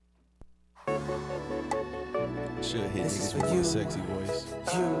Should hit niggas with my sexy voice.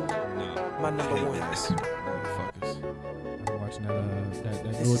 My number one. Motherfuckers. I'm watching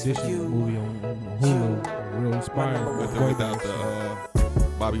that New Edition movie on Hulu. I'm real inspired. With or without the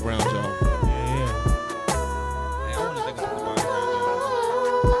Bobby Brown jaw. Yeah. I want to think about the Bobby Brown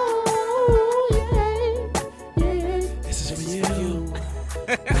job. This is for you.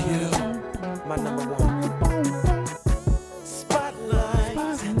 My number one. Spotlight.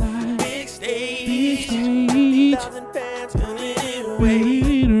 Big stage. 1,000 fans turning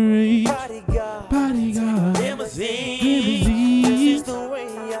away. Bodyguard. Limousine. This is the way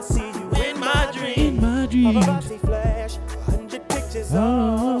I see you in my dreams. Paparazzi flash. 100 pictures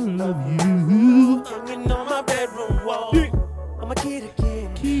all of you. Hanging on my bedroom wall. I'm a kid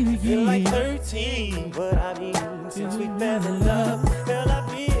again. Feel like 13. But I mean, since we fell in love, girl, I'll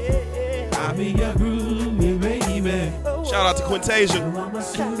be your groovy baby. Shout out to Quintasia.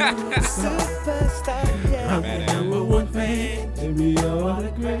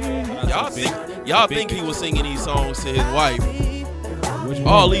 Y'all think he was singing these songs to his wife?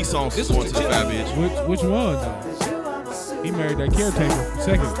 All these songs was going to the fat bitch. Which one? He married that caretaker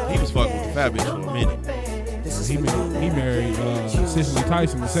second. He was fucking with the fat bitch for a minute. He married Cicely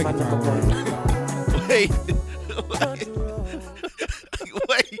Tyson the second time around. Wait.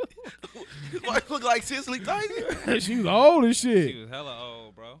 His wife look like Cicely Tyson? She was old as She shit. was hella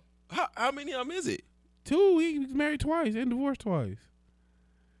old, bro. How many of them is it? 2. He was married twice and divorced twice.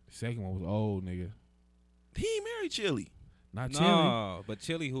 The second one was old, nigga. He ain't married Chili. Not Chili. No, but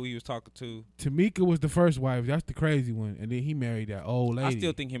Chili, who he was talking to, Tamika was the first wife. That's the crazy one. And then he married that old lady. I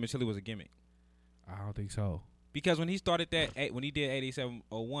still think him and Chili was a gimmick. I don't think so. Because when he started when he did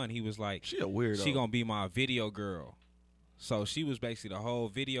 8701, he was like, She a weirdo. she gonna be my video girl. So she was basically the whole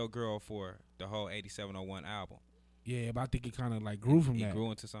video girl for the whole 8701 album. Yeah, but I think it kind of like grew from He that. grew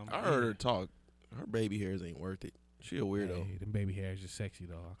into something. I heard her talk. Her baby hairs ain't worth it. She a weirdo. Hey, them baby hairs just sexy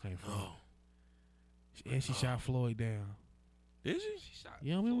though. I can't front. Oh. And she shot Floyd down. Did she?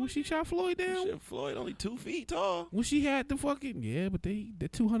 You know what I mean? When she shot Floyd down? Shit, Floyd only 2 feet tall. When she had the fucking but the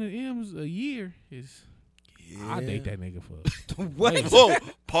 200 M's a year is. Yeah. I date that nigga for. What? Hey, Whoa,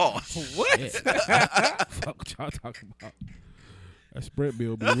 pause. What? Fuck what y'all talking about? That Sprint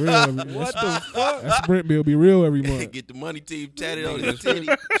bill be real. What the fuck? That Sprint bill be real every month. Get the money team tatted on his titty.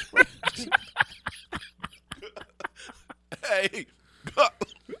 Hey.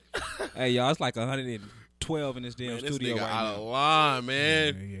 Hey, y'all, it's like 112 in this damn Man, this studio nigga right out now. of line,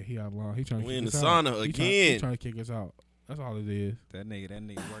 man. Yeah, he out of line. He trying to We kick in us the out. sauna He again. trying to kick us out. That's all it is. That nigga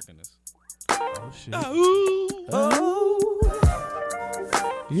working us. Oh shit.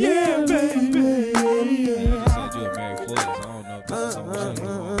 Yeah, baby. You said you a Mary Floyd, so I don't know if this is something we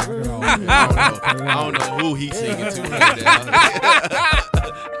should do. I don't know who he's singing to right now.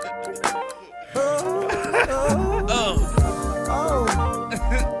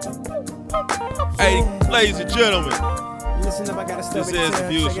 Hey, ladies and gentlemen, Listen up, I got a this story to is the tell.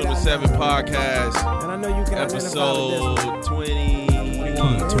 Views Check from it the out. 7 podcast, And I know you can episode identify with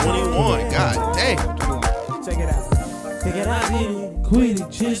 21. God damn. this. Check it out. Figured I didn't Quit it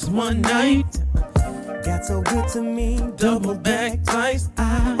just one night. got so good to me. Double back twice.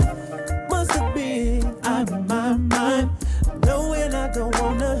 I must have been out of my mind. Knowing I don't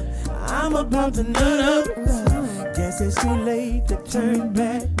wanna. I'm about to nut up. Guess it's too late to turn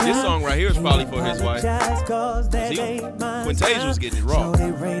back. This song right here is probably for his wife. Quintasia was getting it raw. Oh, so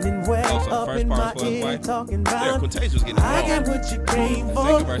the first part was for his wife? Yeah, Quintasia was getting it I got wrong. what you came The for.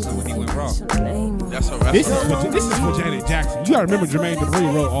 second verse is when he went raw. That's all This right. is for Janet Jackson. You gotta remember Jermaine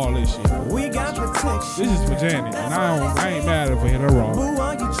Dupri wrote all this shit. We got protection. This is for Janet, and I ain't mad at her for hitting her wrong. Boo,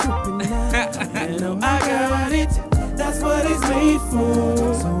 are you tripping now? You know I got it. That's what it's made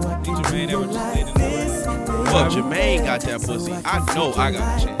for. So I can Jermaine do ever you just like did it? this. Well, Jermaine got that pussy. I know I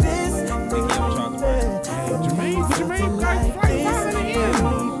got the shit. This. Think he ever tried to rap? Jermaine got like 5 in the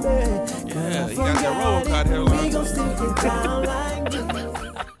end. Yeah, he got that RoboCop hairline. We gon' stick it down like this.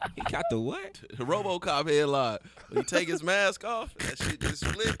 He got the what? The RoboCop headline. When he take his mask off, that shit just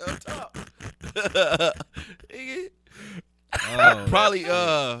split up top. Nigga. Probably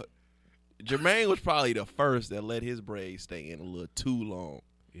Jermaine was probably the first that let his braids stay in a little too long.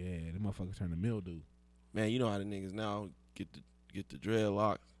 Yeah, the motherfucker turned to mildew. Man, you know how the niggas now get the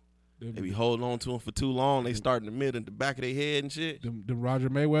dreadlocks. Them, They be holding on to them for too long. They start in the middle, in the back of their head and shit. them Roger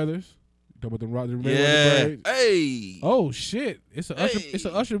Mayweathers. You talking about the Roger Mayweather Yeah. braids? Hey. Oh shit! It's a Usher. Hey. It's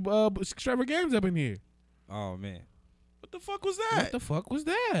a Usher extravaganza up in here. Oh, man. What the fuck was that? What the fuck was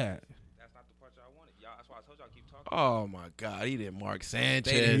that? That's not the part y'all wanted. Y'all, that's why I told y'all keep talking. Oh my God, he did Mark They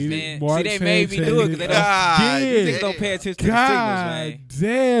Sanchez. didn't, man. Mark See, they made me Sanchez do it because they don't, God, did. niggas don't pay attention to the signals, God man.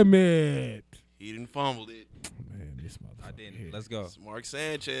 damn it! He didn't fumble it. Man, This motherfucker. I didn't. Here. Let's go. It's Mark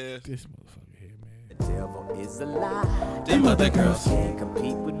Sanchez. This motherfucker here, man. The devil is a lie. Them other girls. Can't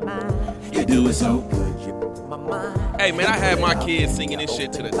compete with mine. You do it so good. You put my mind. Hey man, I had my kids singing this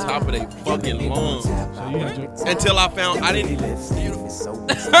shit to the top of their fucking lungs So you enjoy. until I found I didn't It's so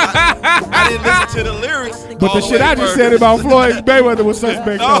I didn't listen to the lyrics. But all the shit way I just first. said about Floyd Mayweather was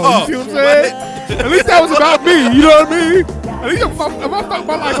suspect, though. Oh, You see what I'm saying? At least that was about me. You know what I mean? At least if I fuck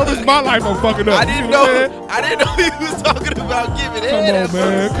my life up, it's my life I'm fucking up. I You didn't see what I'm know. saying? I didn't know he was talking about giving Come head. on,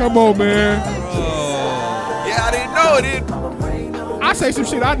 man. Come on, man. Yeah, I didn't know it. I say some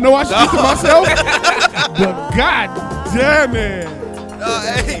shit I know I should keep to myself. But god damn it.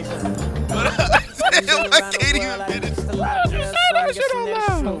 Hey, but damn, I can't even finish. Say that shit out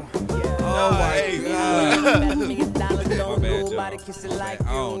loud. Oh my god. I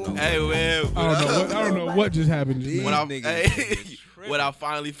don't know. Hey man, I don't know what just happened. Just when now. I when I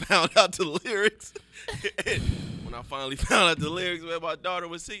finally found out the lyrics, man, my daughter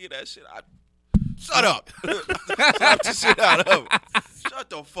was singing that shit. Shut up. Slap the shit out of it. Shut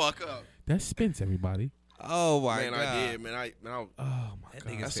the fuck up. That's Spence, everybody. Oh my Man, god. I did, man. Oh my That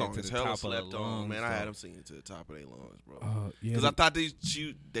god. nigga That said song to is the hella top of the slept on, lungs, man. I had though. him singing to the top of their lungs, bro. Yeah, Because I thought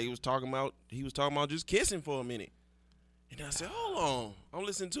he was talking about just kissing for a minute. And I said, hold on. I'm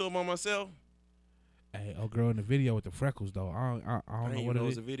listening to him on myself. hey, girl in the video with the freckles though. I don't I know didn't what know it it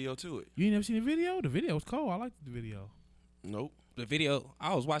is. was a video to it. You ain't never seen the video? The video was cold. I liked the video. Nope. The video,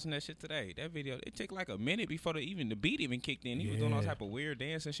 I was watching that shit today. That video, it took like a minute before the beat even kicked in. He was doing all Yeah. type of weird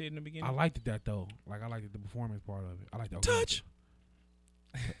dance and shit in the beginning. I liked that though. Like I liked the performance part of it. I liked the Touch.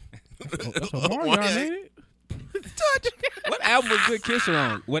 That's a Mario, ain't it? What album was Good Kisser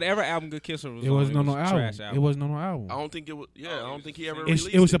on? Whatever album Good Kisser was It on, wasn't on no a album. trash album. It wasn't on no album. I don't think it was. Yeah, I don't think he ever It's-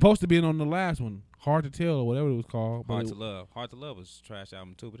 released it was supposed to be on the last one. Hard to Tell or whatever it was called. Hard but to Love. Hard to Love was a trash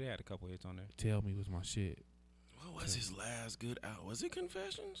album too, but they had a couple hits on there. Tell Me was my shit. What was his last good album? Was it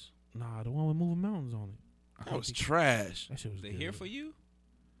Confessions? Nah, the one with Moving Mountains on it. That was trash. That shit was They good. Here For You?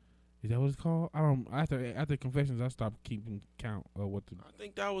 Is that what it's called? I don't. After Confessions, I stopped keeping count of what the. I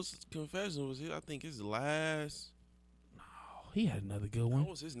think that was Confessions. Was his? I think his last. Oh, he had another good That one.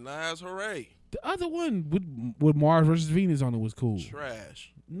 was his last hooray. The other one with Mars versus Venus on it was cool.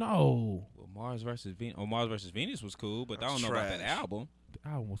 Trash. No, Well, Mars versus Venus. Oh, Mars versus Venus was cool, but I That's don't know about that trash. album. the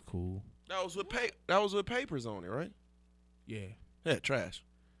album was cool. That was with Papers on it, right? Yeah. Yeah, trash.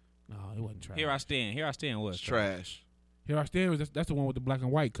 No, it wasn't trash. Here I Stand. Here I Stand was It's trash. Here I Stand. That's the one with the black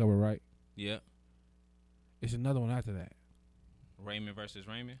and white cover, right? Yeah. It's another one after that. Raymond versus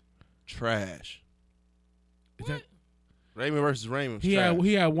Raymond. Trash. Is that Raymond versus Raymond. he Trash.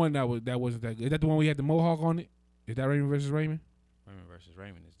 had one that wasn't that good. Is that the one we had the mohawk on it? Is that Raymond versus Raymond? Raymond versus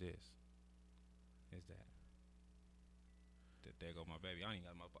Raymond is this. Is that. There go my baby. I ain't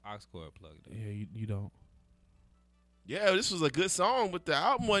got my aux cord plugged in. Yeah, you don't. Yeah, this was a good song, but the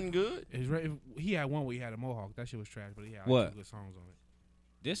album wasn't good. He had one where he had a mohawk. That shit was trash, but he had What? two good songs on it.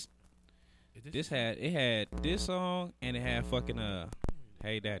 This Is this had this song and it had fucking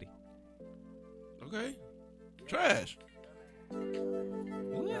Hey Daddy. Okay. Trash.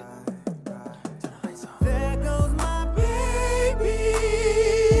 What? There goes my baby.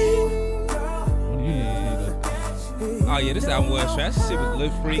 When you niggas need Oh yeah, this album was trash. This shit was Lil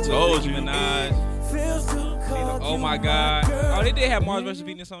Freak, Told Nicki you. Minaj. Feels too cold. Oh my God. Oh, they did have Mars versus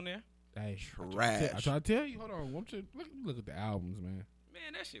Venus on there. hey, Trash. I try to tell you. Hold on. Look at the albums, man.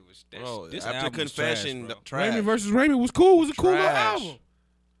 Man, that shit was. Bro, This after album was Confession, trash, bro. trash. Raymond versus Raymond was cool. It was a cool little Trash. album.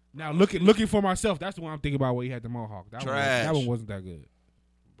 Now looking for myself. That's the one I'm thinking about where he had the mohawk. That Trash. one wasn't that good.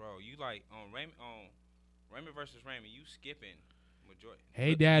 Bro, you like on Raymond versus Raymond, you skipping majority.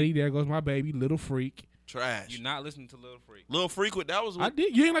 Hey, Daddy, there goes my baby, Little Freak. Trash. You not listening to Lil Freak. Lil Freak, that was I what,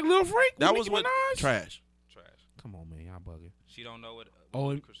 did. You ain't like Little Freak? that With was Nicki what Minaj? trash. Trash. Come on, man, y'all bugging. She don't know what.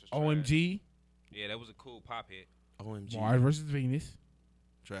 OMG, Ludacris is trash. Yeah, that was a cool pop hit. OMG. Mars versus Venus.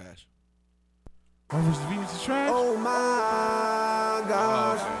 Trash. Mars versus Venus is trash. Oh my Oh,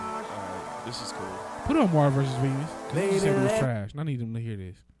 gosh. okay. All right. This is cool. Put on Mars versus Venus. 'Cause you said it was Baby, trash. And I need them to hear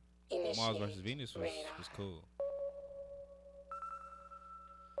this. Mars versus Venus was cool.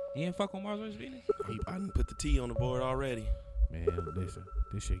 You didn't fuck with Mars versus Venus? I didn't put the T on the board already. Man, listen,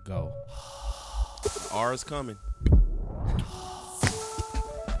 this shit go. The R is coming.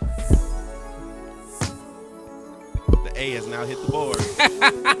 The A has now hit the board.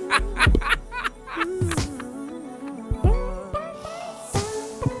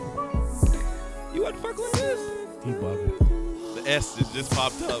 You wasn't fucking with this? He bugging. The S just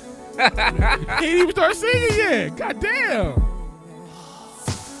popped up. He ain't even start singing yet. God damn.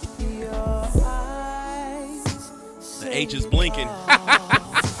 The H is blinking.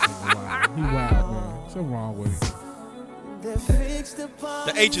 He wild, man. Something wrong with him.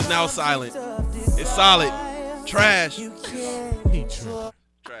 The H is now silent. It's solid. Trash. He tripped.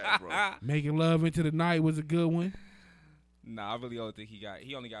 Trash, bro. Making Love Into the Night was a good one. Nah, I really don't think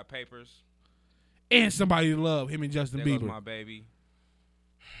he only got Papers. And Somebody to Love, him and Justin There goes Bieber. My Baby.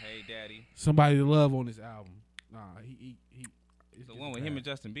 Hey Daddy. Somebody to Love on this album. Nah, he it's The just one with bad. him and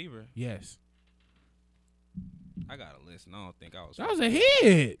Justin Bieber. Yes. I gotta listen. I don't think I was. That was a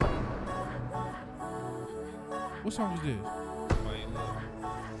hit. What song was this? Somebody to Love.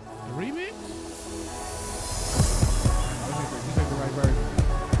 The remix? This ain't the right version.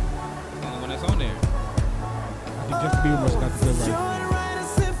 The only one that's on there. I think Justin Bieber must have got the good version.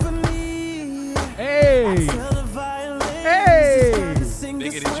 Hey! Hey!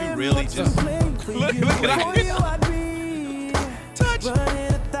 Nigga, did you really just look at that? Touch.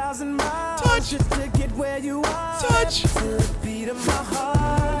 Touch. Touch.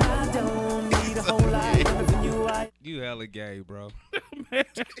 You hella gay, bro.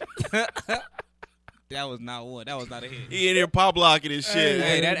 That was not one. That was not a hit. He in here pop locking his shit.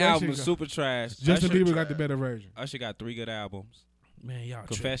 Hey, that that album shit was go- super trash. Justin Usher, Bieber got the better version. Usher got 3 good albums. Man, y'all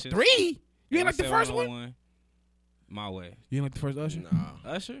Confessions. tripping. 3? You ain't like the first one? 101. My Way. You ain't like the first Usher? Nah.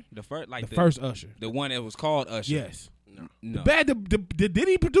 Usher? The first, like The first Usher. the one that was called Usher. Yes. No. The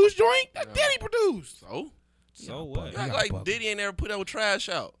Diddy produced joint? That Diddy produced. So what? You act like Diddy ain't never put that trash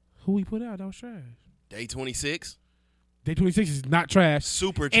out. Who he put out? That was trash. Day 26. Day 26 is not trash.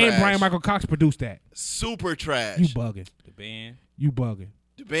 Super trash. And Brian Michael Cox produced that. Super trash. You bugging. The band. You bugging.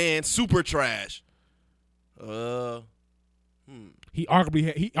 The band, super trash. He arguably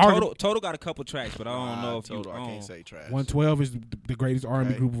had Total got a couple tracks, but I don't know if Total, you I own. can't say trash. 112 is the greatest R&B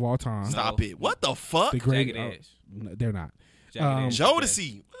Okay. group of all time. Stop it. What the fuck? The great, Jagged Edge. no, they're not. Jagged Edge.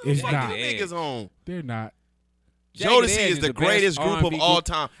 Jodeci. It's Fuck not. them niggas on. They're not. Jagged Jodeci Edge is the best greatest group R&B of all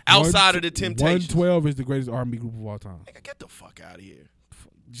time outside of the Temptations. 112 is the greatest R&B group of all time. Nigga, get the fuck out of here.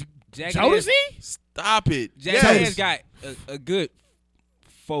 Jagged Jodeci? Edge, Stop it. Jagged Yes. Edge got a good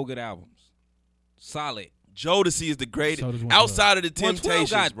 4 good albums. Solid. Jodeci is the greatest So does 112. outside of the 112 Temptations,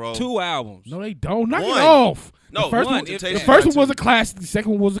 got bro. 2 albums. No, they don't. Knock it One. off. No, the first one. one, the Temptations first got one was two. a classic. The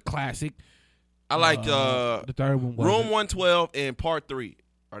second one was a classic. I like The third one was Room 112 and Part 3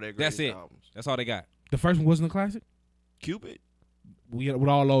 are their greatest That's it. albums. That's all they got. The first one wasn't a classic. Cupid? With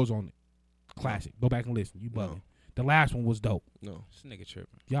all those on it. Classic. Go back and listen. You bugging. No. The last one was dope. No. This nigga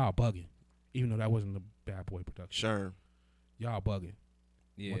tripping. Y'all bugging. Even though that wasn't a Bad Boy production. Sherm. Y'all bugging.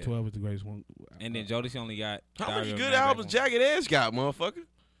 Yeah. 112 is the greatest one. And then Jodeci only got How Diary many of a good Mad albums Black Jagged Edge got, motherfucker? Woman.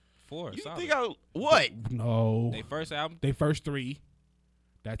 4. You solid. think what? No. They first album. They first 3.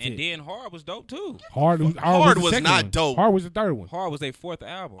 That's And it. then Hard was dope too. Hard Hard the was second not one. dope. Hard was the third one. Hard was their 4th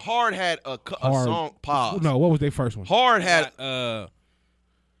album. Hard had a Hard. song pause. No, what was their first one? Hard had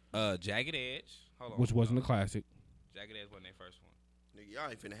Jagged Edge. Hold on. Which wasn't a classic. Jagged Edge wasn't their first one. nigga, y'all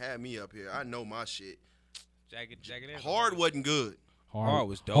ain't finna have me up here. I know my shit. Jagged Edge. Hard wasn't good. Hard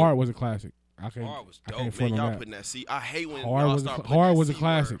was dope. Hard was a classic. I can't. Hard was I dope. can't Man, front on y'all that. putting that C. I hate when Hard y'all was start putting Hard that was a C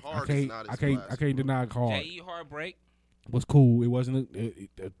classic. word. Hard I is can't. not I as can't. I classic. can't deny Hard. J.E. Heartbreak. Was cool. It wasn't. Plenty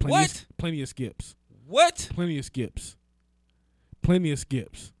What? Of, plenty of skips. What? Plenty of skips. Plenty of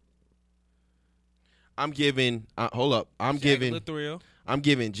skips. I'm giving. Hold up. I'm Jagged giving. Little Thrill. I'm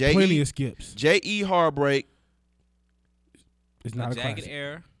giving Plenty J.E. of skips. J.E. Heartbreak. It's not a Jagged classic.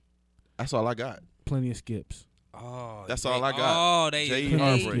 Air. That's all I got. Plenty of skips. Oh, That's all I got. Oh, they J.E. Plenty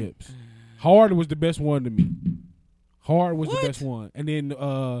of Heartbreak. skips. Hard was the best one to me. Hard was What? the best one, and then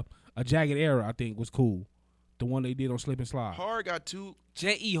a Jagged Era I think was cool. The one they did on Slip and Slide. Hard got two.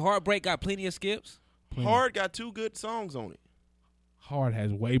 J.E. Heartbreak got plenty of skips. Plenty. Hard got 2 good songs on it. Hard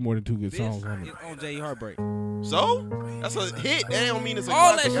has way more than 2 good This songs on is it. on J.E. Heartbreak. So that's a hit. That don't mean it's a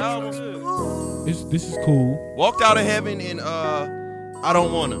All that classic shit album. was good. This is cool. Walked Out of Heaven and I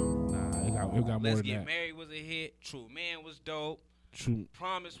Don't Wanna. Nah, it got more Let's than Get that. Married was a hit. True Man was dope. True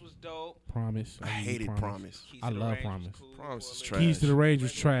Promise was dope. Promise. I hated Promise. Keys I to the love Range was Promise. cool Promise for a is little trash. Keys to the Range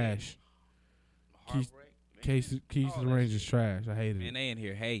was trash. Heartbreak. Keys to the Range is trash. I hated Man, it. they in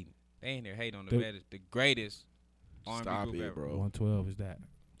here hating. They in here hating on the greatest R&B Stop group it, ever. bro. 112 is that.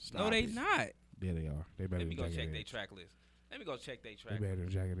 Stop No, they it. not. There they are. They better Let me than go check Jagged their Edge. track list. Let me go check their They track better list. than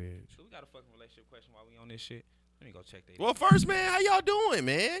Jagged Edge. So we got a fucking relationship question while we on this shit. Let me go check their Well, first, man, how y'all doing,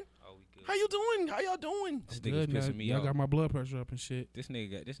 man? Oh, we good. How you doing? How y'all doing? This Good, nigga's man. pissing me Y'all off. got my blood pressure up and shit. This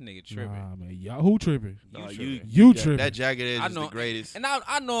nigga tripping. Nah, man. Y'all who tripping? Nah, tripping. You that, tripping. That Jagged Edge I is know, the greatest. And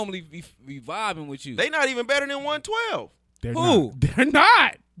I normally be vibing with you. They not even better than 112. They're Who? not. They're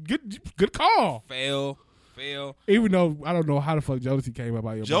not. Good call. fail. Even though I don't know how the fuck Jodeci came up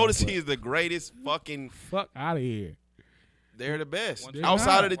out your mouth, Jodeci but is the greatest fucking. fuck out of here. They're the best They're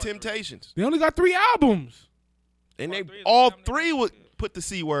outside not. of the Temptations. They only got 3 albums. And they Part 3 is all coming in. 3 would put the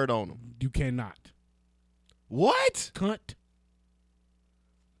C word on them. You cannot. What? Cunt.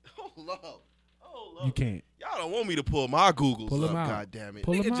 Hold up. You can't. Y'all don't want me to pull my Googles Pull 'em up, out. God damn it.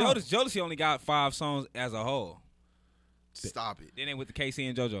 Pull 'em out. Jodeci only got 5 songs as a whole. Stop it. Then they with the KC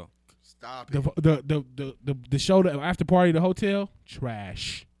and JoJo. Stop it. The show, the after party, the hotel,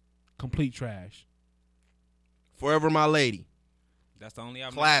 trash. Complete trash. Forever My Lady. That's the only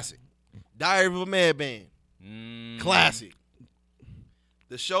album. Classic. Diary of a Madman. Mm. Classic.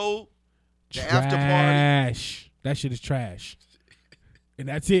 The show, the after party. Trash. That shit is trash. And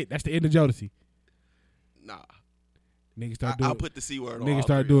that's it. That's the end of Jodeci. Nah. Niggas start doing. I'll put the C word on. Niggas all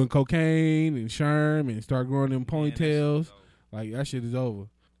start 3 of doing cocaine and sherm and start growing them Man, that shit ponytails. is over. Like that shit is over. them.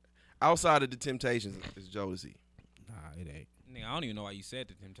 Outside of the Temptations is Jodeci. Nah, it ain't. Nigga, I don't even know why you said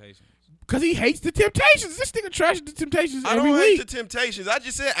the Temptations. Cause he hates the Temptations. This nigga trashes the Temptations I every don't week. hate the Temptations. I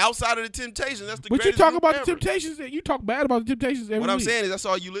just said outside of the Temptations. That's the But you greatest talk group about ever. the Temptations. You talk bad about the Temptations every What week. I'm saying is that's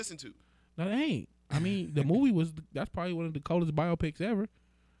all you listen to. No, it ain't. I mean, the movie was. That's probably one of the coldest biopics ever.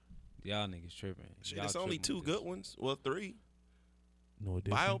 Y'all niggas tripping. Shit, Y'all it's only tripping 2 with good this. ones. Well, 3 No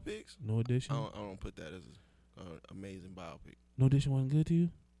edition. biopics. No edition. I don't put that as an amazing biopic. No edition wasn't good to you.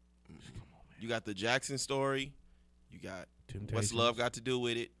 You got the Jackson story. You got Temptations. What's Love Got to Do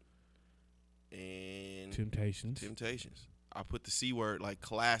with it, and Temptations. Temptations. I put the C word like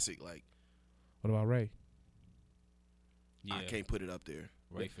classic. Like What about Ray? Yeah, I can't put it up there.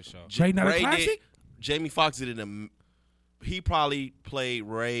 Ray for sure. Ray not a Ray did- classic? Jamie Foxx did he probably played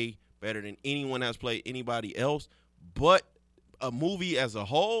Ray better than anyone has played anybody else. But a movie as a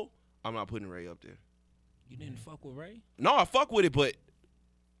whole, I'm not putting Ray up there. You didn't fuck with Ray? No, I fuck with it, but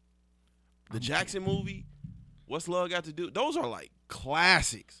the Jackson movie, What's Love Got to Do? Those are like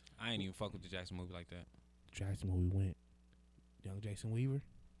classics. I ain't even fuck with the Jackson movie like that. Jackson movie went. Young Jason Weaver.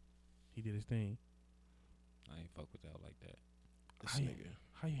 He did his thing. I ain't fuck with that like that. This How you, nigga.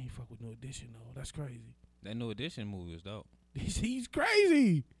 how you ain't fuck with No Edition though? That's crazy. That New Edition movie was dope. He's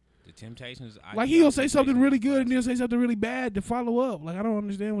crazy. The Temptations. Like he'll say something really good and then he'll say something really bad to follow up. Like I don't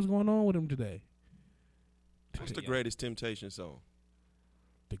understand what's going on with him today. What's the greatest Temptation song?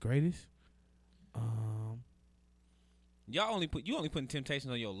 The greatest? You only putting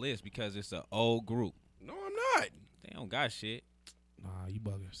Temptations on your list because it's an old group. No, I'm not. They don't got shit. Nah, you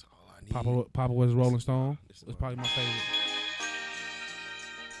bugging. That's all I need. Papa was Rolling Stone. This is It's what- probably my favorite.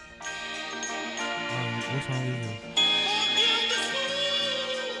 What song is it?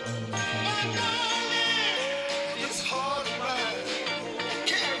 I don't know if I'm recording. It's hard to ride.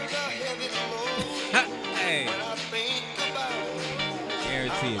 Carry the heavy load. Hey, When I think about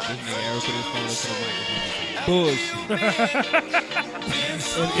guarantee it. This nigga ever put his phone up to the microphone. Bullshit.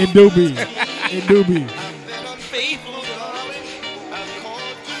 It do be. It do be. that I'm faithful, darling. I've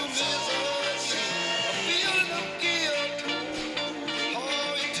called you misery. A feeling of guilt.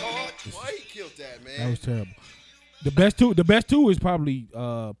 Oh, it tortures. Why he killed that, man? That was terrible. The best two is probably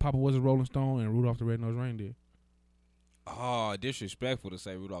Papa was a Rolling Stone and Rudolph the Red-Nosed Reindeer. Oh, disrespectful to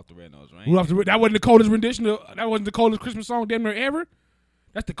say Rudolph the Red-Nosed Reindeer. Rudolph that wasn't the coldest rendition. That wasn't the coldest Christmas song damn near ever.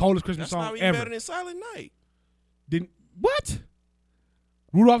 That's the coldest Christmas That's song not even ever. better than Silent Night. What?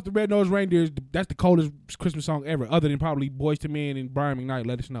 Rudolph the Red-Nosed Reindeer that's the coldest Christmas song ever, other than probably Boyz II Men and Brian McKnight.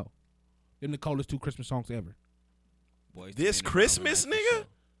 Let Us Know. Them the coldest 2 Christmas songs ever. Boys This to Men and Christmas, Robin Hood nigga? for sure.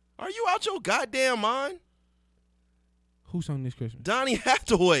 Are you out your goddamn mind? Who sung this Christmas? Donny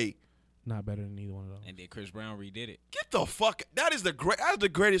Hathaway. Not better than either one of those. And then Chris Brown redid it. Get the fuck. That is the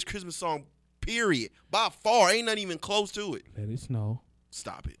greatest Christmas song. Period. By far, ain't nothing even close to it. Let It Snow.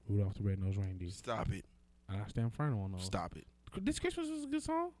 Stop it. Rudolph the Red-Nosed Reindeer. Stop it. And I stand firm on those. Stop it. This Christmas was a good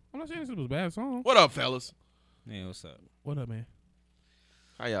song. I'm not saying this was a bad song. What up, fellas? Man, what's up? What up, man?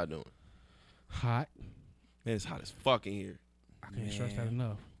 How y'all doing? Hot. Man, it's hot as fuck in here. I can't stress that Man.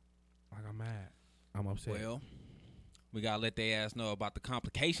 enough. Like I'm mad. I'm upset. Well, we gotta let their ass know about the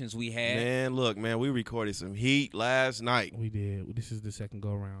complications we had. Man, look, man, we recorded some heat last night. We did. This is the second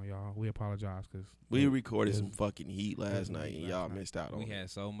go round, y'all. We apologize because We recorded it some was- fucking heat last it was night, heat and last y'all night. missed out on We it. had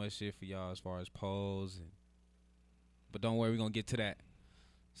so much shit for y'all as far as polls, but don't worry, we're gonna get to that.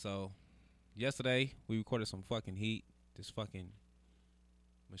 So, yesterday we recorded some fucking heat. This fucking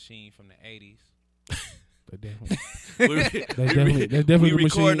machine from the 80s. That's definitely we the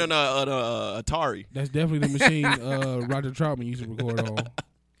recording machine. on a Atari. That's definitely the machine Roger Troutman used to record on.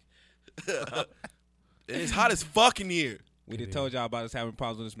 And it's hot as fuck in here. We done told y'all about us having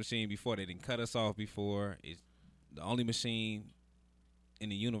problems with this machine before. They didn't cut us off before. It's the only machine in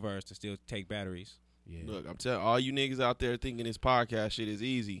the universe to still take batteries. Yeah, Look, I'm telling all you niggas out there thinking this podcast shit is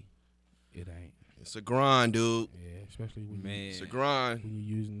easy. it ain't. It's a grind, dude. Yeah, especially when, Man. It's a grind. when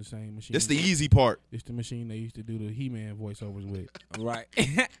you're using the same machine. It's the easy part. It's the machine they used to do the He-Man voiceovers with. Right.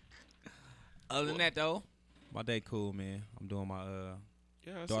 Other than that, though, my day cool, man. I'm doing my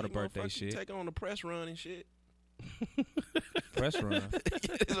Yeah, I daughter see birthday motherfuckers shit. Take on the press run and shit. press run.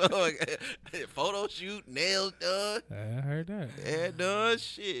 Photo shoot, nails done, I heard that. hair done,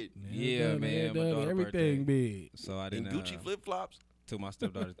 shit. Yeah, man, my daughter everything birthday. big. So I And didn't Gucci flip flops. took my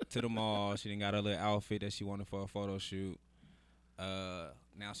stepdaughter to the mall. She done got her little outfit that she wanted for a photo shoot.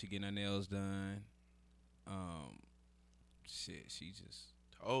 Now she getting her nails done. Shit, she just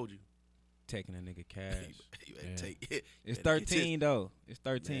Told you. taking a nigga cash. You better Yeah. take it. It's Better get 13 though. It's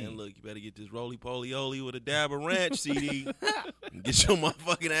 13. Man, look, you better get this roly poly oly with a dab of ranch CD. And get your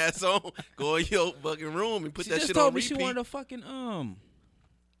motherfucking ass on. Go in your fucking room and put She that just shit told on me repeat. she wanted a fucking a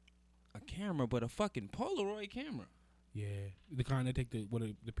camera, but a fucking Polaroid camera. Yeah, the kind that take the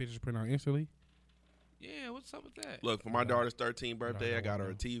pictures print out instantly. Yeah, what's up with that? Look, for my daughter's 13th birthday, I know got her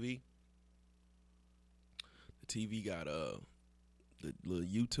what a TV. The TV got the little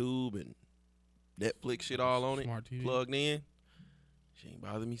YouTube and Netflix shit all on it, Smart TV. plugged in. She ain't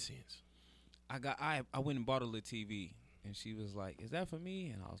bothered me since. I went and bought a little TV, and she was like, "Is that for me?"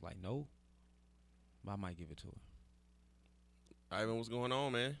 And I was like, "No, but I might give it to her." Ivan, what's going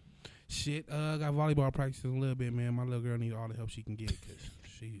on, man? Shit, I got volleyball practice in a little bit, man. My little girl need all the help she can get because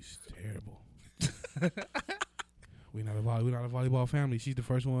she's terrible. We're not a volleyball family. She's the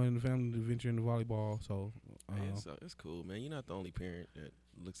first one in the family to venture into volleyball. So, Man, it's cool, man. You're not the only parent that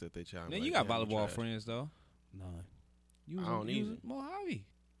looks at their child. Then like, you got "Damn, you volleyball trash." friends though. none. You I don't you was either. Mojave.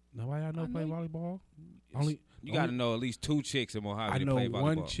 Nobody I know I play know. volleyball. Only You got to know at least 2 chicks in Mojave I that know play volleyball.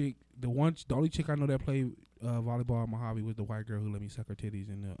 one chick. The only chick I know that played volleyball in Mojave was the white girl who let me suck her titties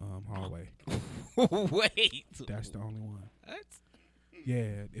in the hallway. Wait. That's the only one. What?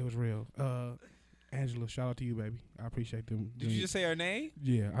 Yeah, it was real. Angela, shout out to you, baby. I appreciate them. Did you just say her name?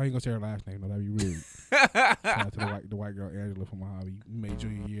 Yeah, I ain't gonna say her last name. No, that'd be rude. Shout out to the white girl Angela from Mojave. You made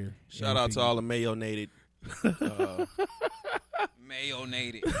junior year. Shout out to all the mayo-nated.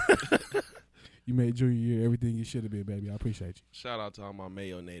 Mayonated. You made junior year everything you should have been, baby. I appreciate you. Shout out to all my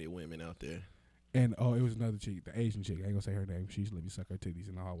mayo-nated women out there. And it was another chick, the Asian chick. I ain't gonna say her name. She used to let me suck her titties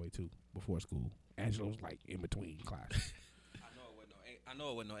in the hallway too before school. Angela was like in between class. I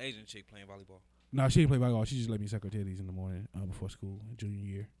know it wasn't no Asian chick playing volleyball. No, she didn't play volleyball. She just let me suck her titties in the morning before school. Junior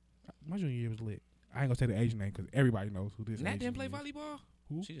year, my junior year was lit. I ain't gonna say the Asian name because everybody knows who this. Nat Asian didn't play is. volleyball?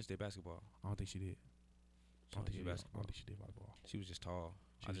 Who? She just did basketball. I don't think she did. She don't think she I basketball. don't think she did volleyball. She was just tall.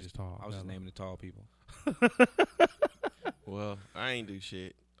 She was just tall. I was just Bella. naming the tall people. Well, I ain't do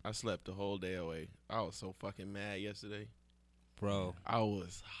shit. I slept the whole day away. I was so fucking mad yesterday. Bro, I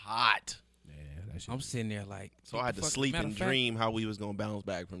was hot. Yeah, that shit. I'm sitting there like. So what I had the to fuck- sleep matter and of fact- dream how we was gonna bounce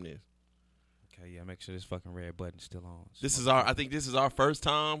back from this. Okay, yeah, make sure this fucking red button's still on. I think this is our first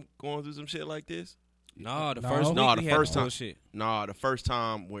time going through some shit like this. No, the No. first week No, we the had first the whole time. shit. Nah, the first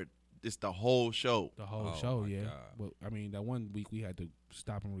time where it's the whole show. the whole Oh, show. my Yeah, God. but I mean that one week we had to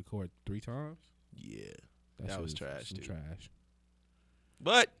stop and record 3 times. Yeah. That That shit was trash, some too. trash.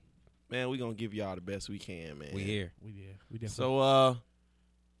 But man, we gonna give y'all the best we can, man. We here. We definitely. So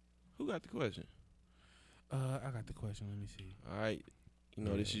who got the question? I got the question. Let me see. All right. You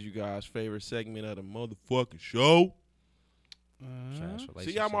know, this Yeah. is you guys' favorite segment of the motherfucking show. Trash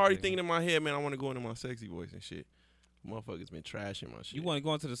See, I'm already thinking in my head, man, I want to go into my sexy voice and shit. Motherfuckers been trashing my shit. You want to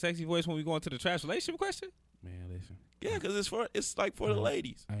go into the sexy voice when we go into the trash relationship question? Man, listen. Yeah, because it's like for the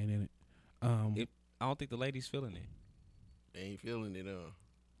ladies. I ain't in it. I don't think the ladies feeling it. They ain't feeling it,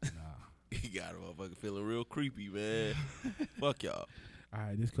 Nah. You got a motherfucker feeling real creepy, man. Fuck y'all. All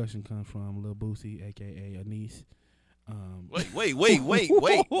right, this question comes from Lil Boosie, aka Anise. Wait, what?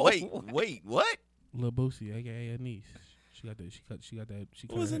 Lil Boosie, aka Anise. She got that. She got that. She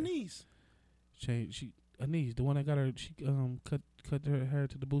cut Who is her a hair. niece? She Anise, the one that got her. She cut her hair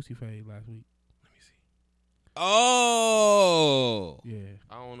to the Boosie fade last week. Let me see. Oh, Yeah,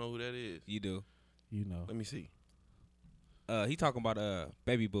 I don't know who that is. you do. you know, Let me see. He talking about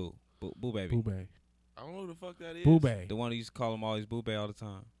baby boo baby, Boo Bay, I don't know who the fuck that is. Boo Bay. the one who used to call him always boo bay all the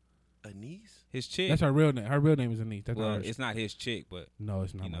time. A niece? His chick. That's her real name. Her real name is Anise. That's well, not her. it's not his chick, but No,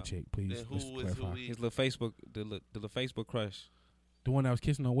 it's not you my know. chick. Please, Then let's who is clarify. who his little Facebook, the little Facebook crush. The one that was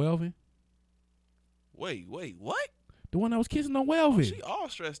kissing on Welvin. Wait, what? The one that was kissing on Welvin. She all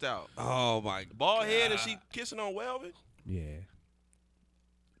stressed out. Oh my Bald head and she kissing on Welvin? Yeah.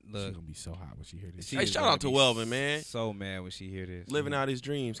 She's gonna be so hot when she hear this. She Hey, is shout gonna out to be Welvin, man. So mad when she hear this. Living out his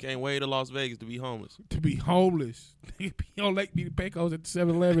dreams. Can't wait to Las Vegas to be homeless. To be homeless. Be on Lake Meeting Pecos at the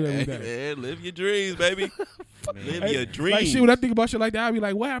 7-Eleven every day. Hey, man, live your dreams, baby. Man. Live Hey, your dreams. Like shit, when I think about shit like that, I be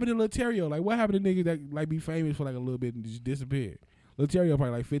like, what happened to Lil Terrio? Like, what happened to niggas that like be famous for like a little bit and just disappear? Lil Terrio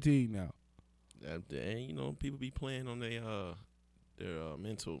probably like 15 now. And you know, people be playing on their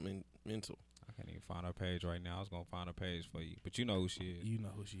mental. I can't even find her page right now. I was gonna find her page for you, but you know who she is. You know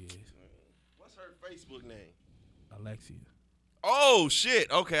who she is. What's her Facebook name? Alexia. Oh shit.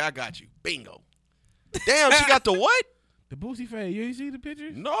 Okay, I got you. Bingo. Damn, she got the what? The Boosie fade. You ain't see the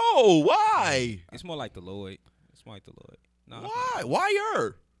pictures? No. Why? It's more like the Lloyd. It's more like the Lloyd. No, Why? Why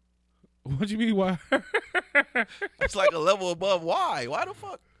her? What you mean, why? It's like a level above. Why? Why the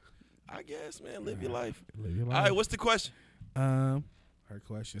fuck? I guess, man. Live your life. Live your life. All right. What's the question? Her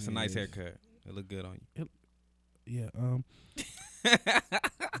question It's a nice is- haircut. It look good on you. Yeah.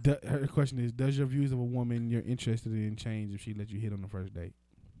 Her question is: does your views of a woman you're interested in change if she let you hit on the first date?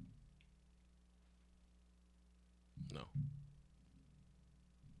 No.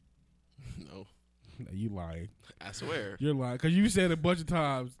 No. You lying? I swear. You're lying because you said a bunch of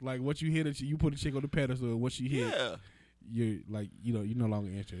times like what you hit, you put a chick on the pedestal. And what she hit, Yeah. you're like you're no longer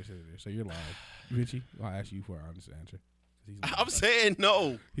interested in her. So you're lying, Richie. I'll ask you for an honest answer. He's lying. I'm saying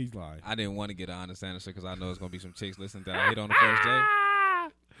no. He's lying. I didn't want to get an honest answer because I know it's gonna be some chicks listening that I hit on the first day.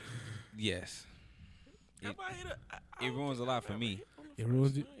 Yes, If I hit a- it ruins a lot for me. It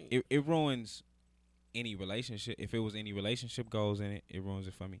ruins it. It ruins any relationship. If it was any relationship goals in it, it ruins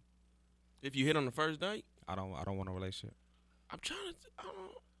it for me. If you hit on the first date, I don't want a relationship. I'm trying to.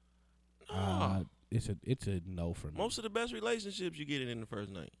 I don't. No. It's a no for me. Most of the best relationships you get it in the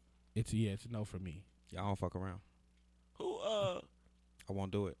first night. It's a no for me. Y'all don't fuck around. Who? I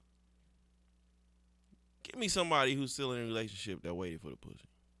won't do it. Give me somebody who's still in a relationship that waited for the pussy.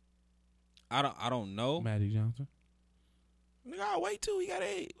 I don't know. Maddie Johnson. Nigga, I'll wait too. We got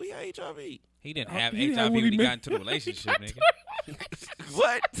HIV. He didn't have he HIV had when when he he got met- into the relationship, nigga.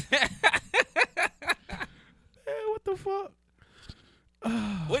 What? Hey, what the fuck?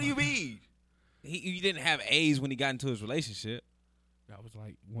 What do you mean? He didn't have AIDS when he got into his relationship. That was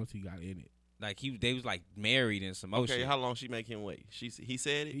like once he got in it. Like they was like married and some Okay, shit. how long she make him wait? He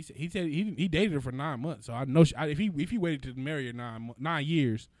said it. He said he dated her for 9 months. So I know if he waited to marry her 9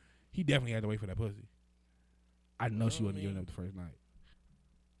 years, he definitely had to wait for that pussy. I know she wasn't giving up the first night.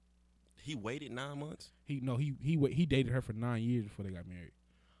 He waited 9 months. He dated her for 9 years before they got married.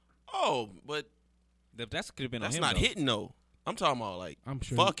 Oh, but That could have been that's on him. not though. hitting though. I'm talking about like I'm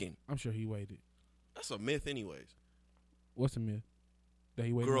sure. fucking. I'm sure he waited. That's a myth, anyways. What's the myth? That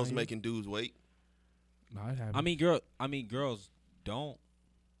he waited. Girls 9 years? making dudes wait. No, it happened. I mean, girls don't.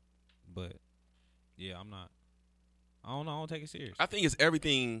 But yeah, I'm not. I don't know. I don't take it serious. I think it's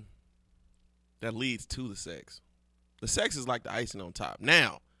everything that leads to the sex. The sex is like the icing on top.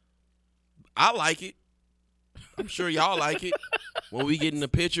 Now, I like it. I'm sure y'all like it when we get in the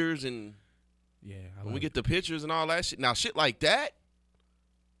pictures and yeah, when we get the pictures and all that shit. Now, shit like that,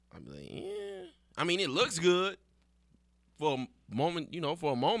 I'm like, yeah. I mean, it looks good for a moment,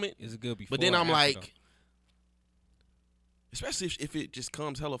 for a moment. Is it good before? But then or I'm after, like, though? especially if it just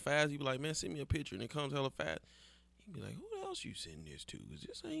comes hella fast, you be like, man, send me a picture, and it comes hella fast. You be like, who else you sending this to? Because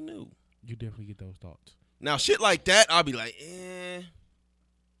this ain't new. You definitely get those thoughts. Now, shit like that, I'll be like, eh.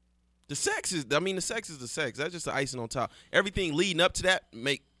 The sex is the sex. That's just the icing on top. Everything leading up to that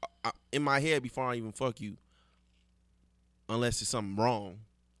make in my head before I even fuck you, unless it's something wrong.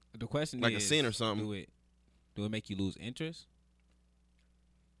 The question like a is, sin or something. Do it make you lose interest?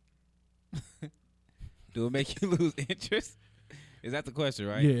 Do it make you lose interest? Is that the question,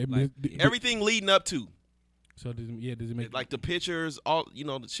 right? Yeah, Like, Everything leading up to, So does it make like the pictures, all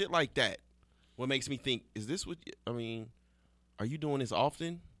the shit like that. What makes me think, is this what? Are you doing this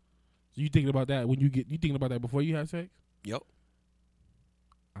often? So you thinking about that when you thinking about that before you have sex? Yep.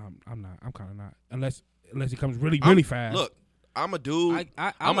 I'm not. I'm kind of not. Unless it comes really fast. Look, I'm a dude.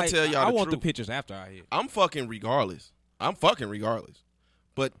 I'm I'ma tell y'all I the want truth. the pictures after I hit. I'm fucking regardless.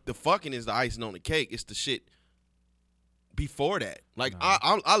 But the fucking is the icing on the cake. It's the shit before that. Like, Nah.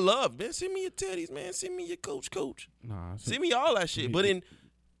 I love, man, send me your teddies, man. Send me your coach. Nah. Send me all that shit. But then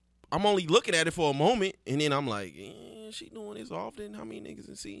I'm only looking at it for a moment, and then I'm like, she doing this often? How many niggas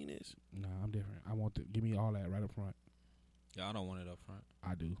have seen this? Nah, I'm different. I want give me all that right up front. Yeah, I don't want it up front.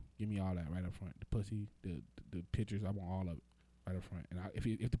 I do. Give me all that right up front. The pussy, the pictures. I want all of it right up front. And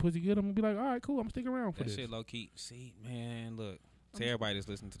if the pussy good, I'm gonna be like, all right, cool. I'm sticking around for That this. shit low key. See, man, look. To everybody that's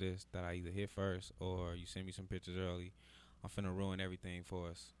listening to this, that I either hit first or you send me some pictures early, I'm finna ruin everything for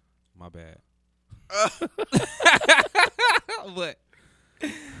us. My bad. But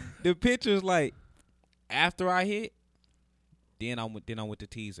the pictures like after I hit, then I'm with the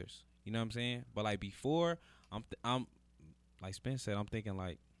teasers. You know what I'm saying? But like before, I'm like Spence said, I'm thinking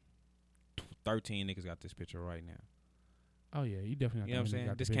like 13 niggas got this picture right now. Oh yeah, you definitely. You know what I'm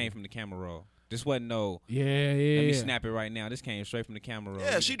saying? This came from the camera roll. This wasn't no. Yeah. Let me snap it right now. This came straight from the camera roll.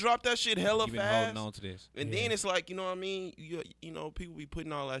 Yeah, she dropped that shit hella You been fast. holding on to this. And then it's like, you know what I mean? You know, people be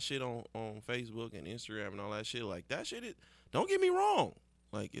putting all that shit on Facebook and Instagram and all that shit. Like, that shit, don't get me wrong.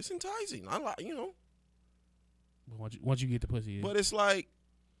 Like, it's enticing. I like, you know. Once you get the pussy. But it's like,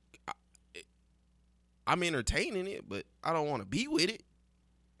 I'm entertaining it, but I don't want to be with it.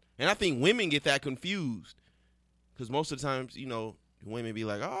 And I think women get that confused. Because most of the times, you know, women be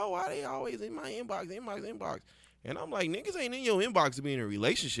like, oh, why they always in my inbox? And I'm like, niggas ain't in your inbox to be in a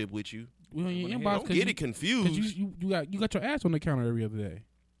relationship with you. Well, in your inbox, Don't get it confused. Because you got your ass on the counter every other day.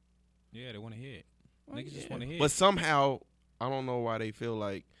 Yeah, they want to hit. Oh, Niggas just want to hit. But somehow, I don't know why they feel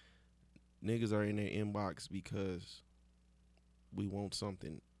like niggas are in their inbox because we want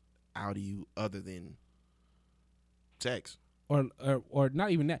something out of you other than sex. Or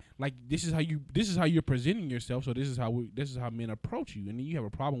not even that. Like this is how you're presenting yourself. So this is how men approach you, and then you have a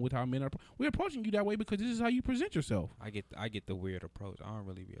problem with how men are. We're approaching you that way because this is how you present yourself. I get the weird approach. I don't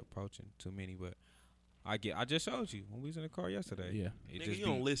really be approaching too many, but I just showed you when we was in the car yesterday. Yeah, it Nigga, just you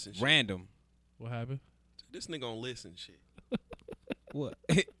be don't listen. Shit. random. what happened? This nigga don't listen. Shit. What?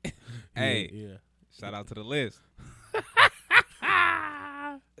 Hey, yeah. shout out to the list.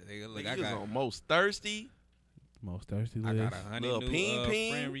 Nigga, look, I Niggas got on most thirsty. Most thirsty I list. got 100 Little new peen.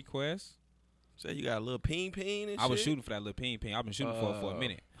 friend requests. Say you got a little peen and shit. I was shooting for that little peen. I've been shooting for a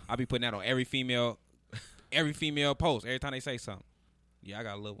minute. I be putting that on every female post every time they say something. Yeah, I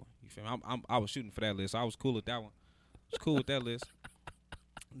got a little one. You feel me? I was shooting for that list. So I was cool with that one. Was cool with that list.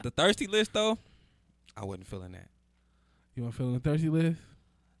 The thirsty list though, I wasn't feeling that. You want to fill in the thirsty list?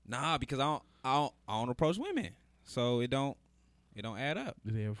 Nah, because I don't approach women, so it don't add up.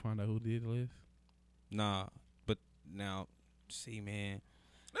 Did they ever find out who did the list? Nah, but now see, man.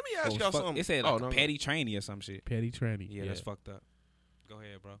 Let me ask y'all something. It said like petty trainee or some shit. Petty tranny. Yeah, that's fucked up. Go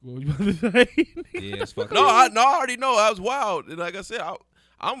ahead, bro. What was you about to say? Yeah, it's fucked No, up. I already know. I was wild. And like I said,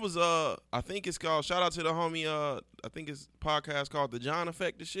 I think it's called, shout out to the homie, I think it's a podcast called The John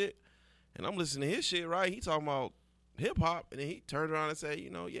Effect and shit. And I'm listening to his shit, right? He talking about hip hop, and then he turned around and said,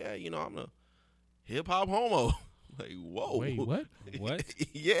 I'm a hip hop homo. Like, whoa. Wait, what? What?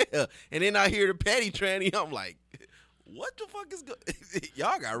 Yeah. And then I hear the petty tranny. I'm like, what the fuck is good?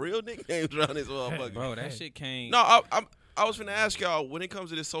 Y'all got real nicknames around this motherfucker. Bro, that shit came. No, I was finna ask y'all, when it comes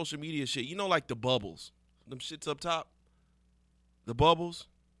to this social media shit, you know, like the bubbles, them shits up top, the bubbles,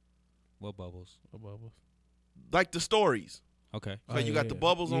 What bubbles? What bubbles? like the stories. Okay. So you got the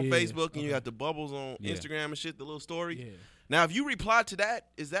bubbles on Yeah, Facebook and you okay. got the bubbles on Yeah. Instagram and shit, the little story. Yeah. Now, if you reply to that,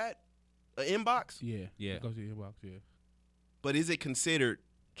 is that an inbox? Yeah. Yeah. It goes to your inbox, yeah. But is it considered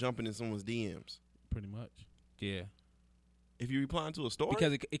jumping in someone's DMs? Pretty much. Yeah. If you replying to a story?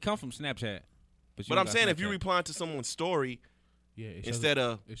 Because it comes from Snapchat. But you I'm got saying if you Snapchat. replying to someone's story Yeah. It shows instead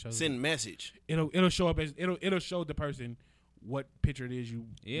of it shows send message. it'll show up as it'll show the person what picture it is you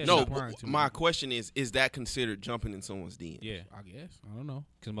Yeah, No, replying to. my question is that considered jumping in someone's DMs? Yeah. I guess. I don't know.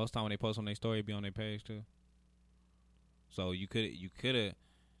 Because most time when they post on their story, it be on their page too. So you could have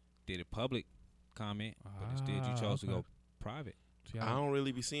did a public comment, but instead you chose to okay. go private. See, I don't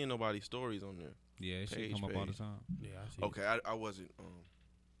really be seeing nobody's stories on there. Yeah, it should Page, come up all the page. time. Yeah, I see. Okay, I wasn't.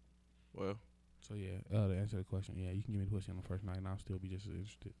 Well, So yeah, to answer the question, yeah, you can give me the pussy on the first night, and I'll still be just as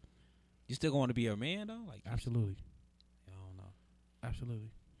interested. You still going to be a man though? Like Absolutely, I don't know.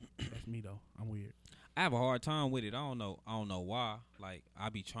 absolutely. That's me though. I'm weird. I have a hard time with it. I don't know why. Like I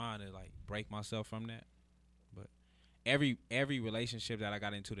be trying to like break myself from that. But every relationship that I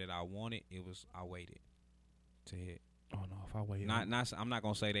got into that I wanted, I waited to hit. Oh no, if I wait, I'm not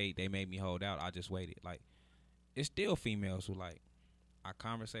gonna say they made me hold out. I just waited. Like it's still females who like I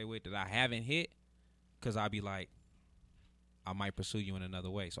conversate with that I haven't hit, cause I be like I might pursue you in another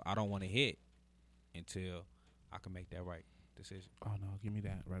way. So I don't want to hit until I can make that right decision. Oh no, give me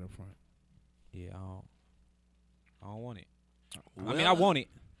that right up front. Yeah, I don't want it. I well, mean, I want it.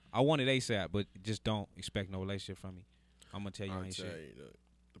 I want it ASAP, but just don't expect no relationship from me. I'm gonna tell you I'll ain't tell shit. you,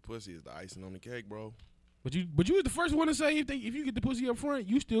 the pussy is the icing on the cake, bro. But you was the first one to say if you get the pussy up front,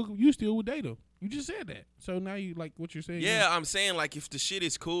 you still would date them. You just said that. So now you like what you're saying. Yeah, I'm saying like if the shit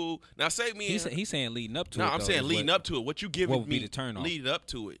is cool. Now say me. He's saying leading up to it. No, I'm though, saying is leading what- up to it. What you giving what would be me the turn off? leading up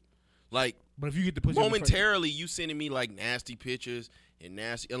to it, like But if you get the pussy on the first- momentarily, you sending me like nasty pictures and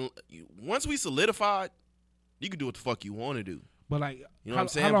nasty. Once we solidified, you can do what the fuck you want to do. but like You know what I'm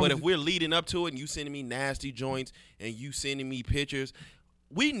saying? long But is if it- we're leading up to it and you sending me nasty joints and you sending me pictures,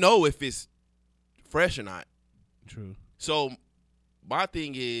 we know if it's fresh or not. True. So my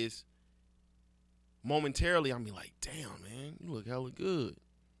thing is, momentarily, I'm be like, damn, man, you look hella good.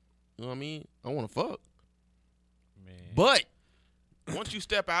 You know what I mean? I want to fuck. Man. But once you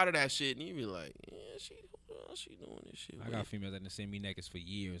step out of that shit, and you be like, yeah, she doing this shit. I with got it. females that done send me nakeds for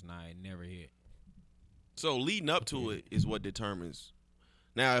years and I ain't never hit. So leading up to it is what determines.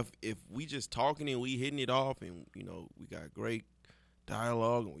 Now, if we just talking and we hitting it off, and we got great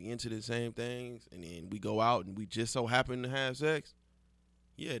dialogue and we into the same things, and then we go out and we just so happen to have sex,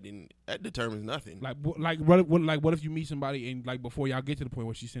 yeah, then that determines nothing. What if you meet somebody and like before y'all get to the point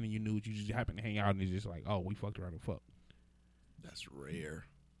where she's sending you nudes, you just happen to hang out and it's just like, oh, we fucked around and fucked. That's rare.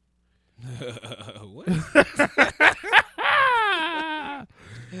 What?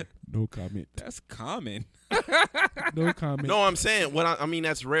 No comment. That's common. No comment. No, I'm saying I mean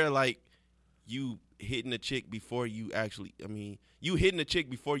that's rare. Like you hitting a chick before you actually. I mean, you hitting a chick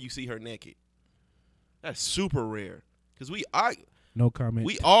before you see her naked. That's super rare. Cause no comment.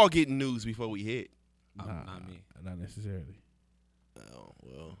 we all get news before we hit. Not me. Not necessarily. Oh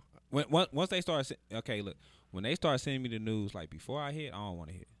well. Once they start, when they start sending me the news, like before I hit, I don't want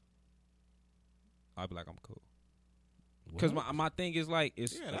to hit. I'll be like, I'm cool. Because my thing is like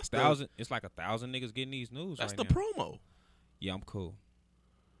it's Yeah, a that's thousand. It's like 1,000 niggas getting these news. That's right the now. promo. Yeah, I'm cool.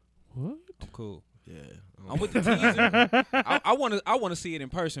 What? I'm cool. Yeah. I'm with the teaser. I want to see it in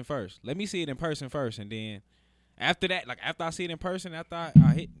person first. Let me see it in person first, and then after that, like after I see it in person, after I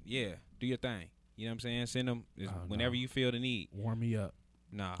hit, yeah, do your thing. You know what I'm saying? Send them whenever you feel the need. Warm me up.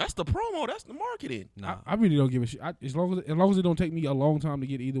 Nah, That's the promo. That's the marketing. nah. I really don't give a shit. As long as it don't take me a long time to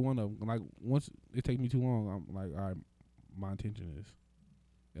get either one of them. Like once it takes me too long, I'm like, all right, my intention is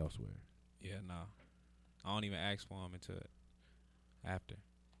elsewhere. Yeah, nah. I don't even ask for them until after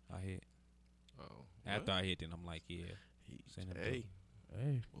I hit. Oh. After I hit, then I'm like, yeah. Send him Hey,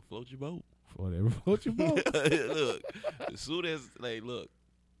 Hey, we'll float your boat. whatever floats your boat. Look, as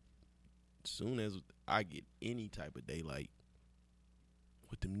soon as I get any type of daylight,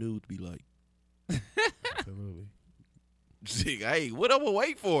 what them nudes be like? Absolutely. Hey, what I'm gonna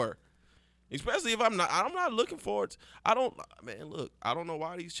wait for? Especially if I'm not looking forward. I don't know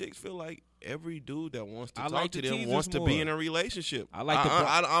why these chicks feel like every dude that wants to I talk like to the them teasers wants to be more. in a relationship. I like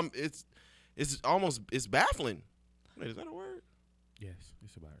the it's baffling. Wait, is that a word? Yes,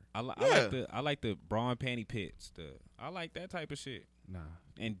 it's about her. I like the bra and panty pits. I like that type of shit. Nah.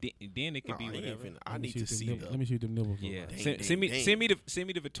 And then it can be Nah, I ain't whatever. even- I Let me need to them see Let me see what them nibbles look Yeah, like. Dang, send me dang. send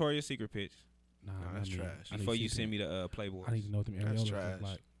me the Victoria's Secret pitch Nah, that's I need- trash. I need before to you see send them. me the Playboy. I need to know what them That's areolas trash. look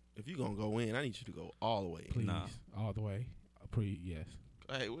like. If you gonna go in, I need you to go all the way. Please, Nah. all the way. Yes.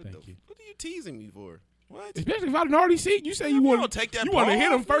 Hey, what Thank you. are you teasing me for? What? Especially if I didn't already see it. You say you You want don't take that. you want to bra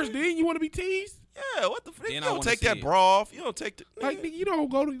hit him off, first, man? then you want to be teased. Yeah, what the? You Then I don't wanna take see that it. bra off. You don't take the. Like nigga. nigga, you don't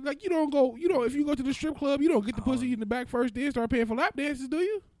go to if you go to the strip club, you don't get the pussy in the back first, then start paying for lap dances, do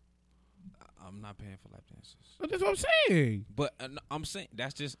you? I'm not paying for lap dances. That's what I'm saying. But I'm saying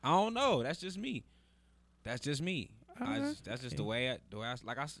I don't know. That's just me. That's just me. That's just the way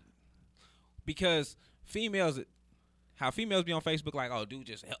because how females be on Facebook like, oh, dude,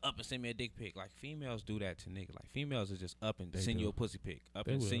 just up and send me a dick pic. Like females do that to niggas. Like females are just up and They send do. you a pussy pic, up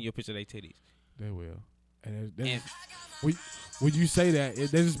They and will. send you a picture of their titties. They will. And And when you say that,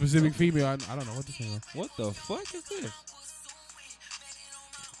 there's a specific female. I don't know what this thing is. what the fuck is this?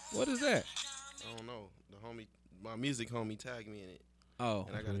 What is that? I don't know. My music homie tagged me in it, Oh,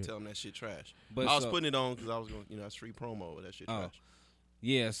 and I gotta weird. tell him that shit trash. but I was so- putting it on because I was going, that's free promo. That shit Oh. trash.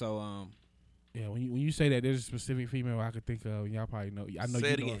 yeah. So Yeah, when you say that, there's a specific female I could think of. Y'all probably know. I know Say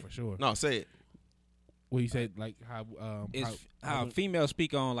you it know again. it for sure. No, say it. What you said, like how it's how females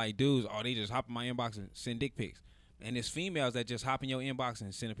speak on like dudes. Oh, they just hop in my inbox and send dick pics. And it's females that just hop in your inbox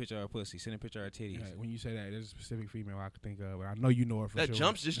and send a picture of her pussy, send a picture of her titties. yeah, when you say that, there's a specific female I could think of, but I know you know her for That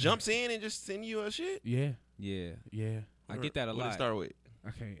sure. jumps in and just send you a shit. Yeah, Yeah, yeah. I get that a What did it lot. start with?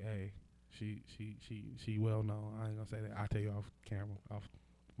 I can't. Hey, she well known. I ain't gonna say that. I'll tell you off camera, off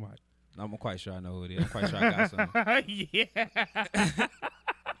mic. I'm quite sure I know who it is. I'm quite sure I got some. Yeah.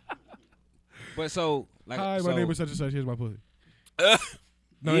 But so, like, Hi, so, my name is such and such. Here's my pussy.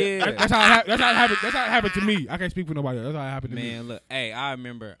 No, Yeah. that's how it happened. That's how it happened to me. I can't speak for nobody else. That's how it happened to me. man, look, hey, I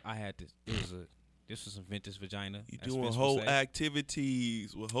remember I had this. This was some vintage vagina. You as doing Spence would whole say.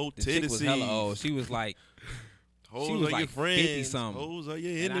 activities with whole The chick was hella titties. old. She was like, Hoes she was are like your friends. 50-something. Hoes are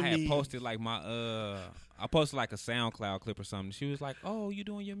your and I enemies. had posted like I posted like a SoundCloud clip or something. She was like, "Oh, you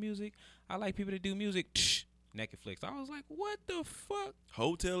doing your music? I like people that do music." Naked flicks. I was like, "What the fuck?"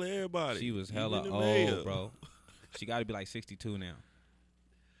 Hotel everybody. She was Even hella the old, mayor. bro. She got to be like 62 now.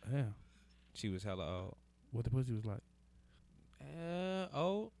 Yeah. She was hella old. What the pussy was like.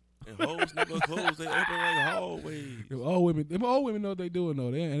 old. And hoes never close. They open like hallways. Them old women know what they doing though.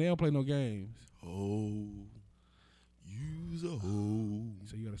 They don't play no games. Oh, use a hoe.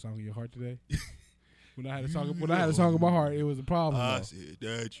 So you got a song in your heart today? When I had a song in my heart, it was a problem. I though. said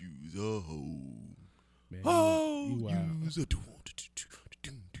that you's a hoe. Man, Oh, you wild. use a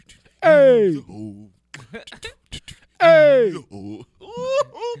Hey, hey.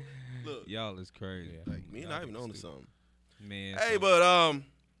 Look, Y'all is crazy. Yeah. like me not even on to something. Man. Hey, so- but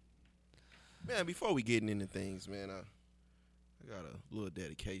man, before we getting into things, man, I got a little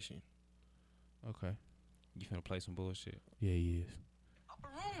dedication. Okay. You finna play some bullshit. Yeah, he is. Upper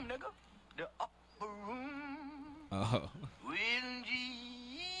room, nigga. The upper room Oh. with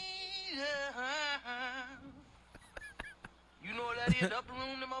Jesus. You know what that is? The upper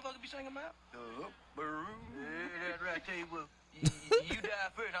room the motherfucker be singing about? The upper room. Yeah, that's right. Tell you what, you die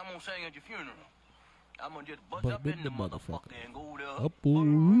first, I'm gonna sing at your funeral. I'm gonna just bust up in the motherfucker and go there. Upper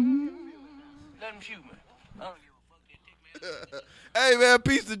room. Let him shoot me. I don't give a fuck that tick, man. Hey, man,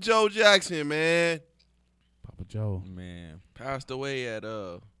 peace to Joe Jackson, man. Papa Joe, Man. Passed away at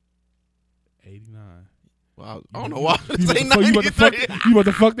 89. well, I don't know why. You Say about to fuck 93. you about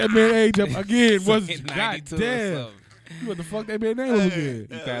to fuck that man age up again? Was Say God 92 or damn? something. You about to fuck that man name up again?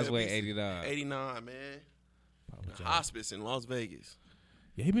 He Yeah, passed away peace- 89. 89, man. Papa Joe. Hospice in Las Vegas.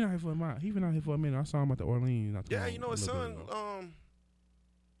 Yeah, he been out here for a minute. He been out here for a minute. I saw him at the Orleans. Not too Yeah, long- you know a his little son. bit ago.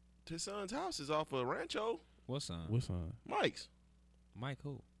 His son's house is off of Rancho. What son? What son? Mike's Mike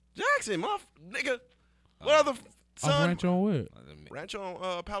who? Jackson, nigga. What other Off son? Rancho on what? Rancho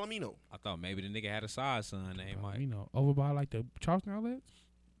on Palomino. I thought maybe the nigga had a side son named Mike. You know, over by like the Charleston outlets.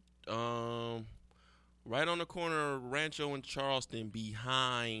 Right on the corner of Rancho and Charleston,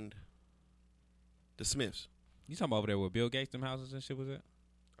 behind the Smiths. You talking about over there where Bill Gates them houses and shit was at?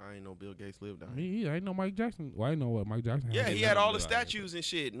 I ain't know Bill Gates lived down Me here. either. I ain't know Mike Jackson. Well, I know what Mike Jackson. Yeah, had. he none had of all them the live out here. statues and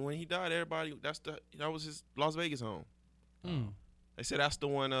shit. And when he died, everybody that was his Las Vegas home. Mm. They said that's the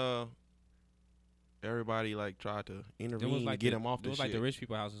one. Everybody like tried to There intervene was like to get the, him off there the was shit. like the rich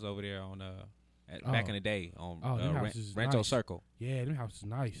people houses over there on back in the day on them houses is Rancho nice. Circle. Yeah, them houses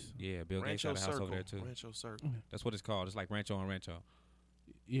nice. Yeah, Bill Gates Rancho had a house Circle. over there too. Rancho Circle. That's what it's called. It's like Rancho and Rancho.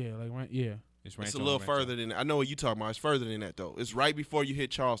 Yeah, yeah. It's Rancho. It's a little and Rancho. further than I know what you talking about. It's further than that though. It's right before you hit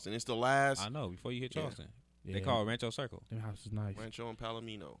Charleston. It's the last I know. Before you hit Yeah. Charleston, Yeah, they call it Rancho Circle. them houses nice. Rancho and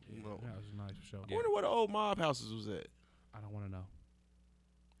Palomino. Yeah, No. them houses nice for sure. I wonder where the old mob houses was at. I don't want to know.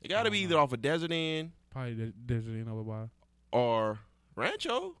 It got to I be don't either know. off of Desert Inn Probably Desert Inn over by. or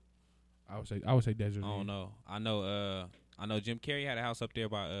Rancho. I would say Desert Inn. I don't know. I know Jim Carrey had a house up there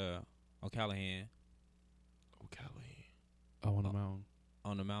by O'Callahan Oh, on the mountain.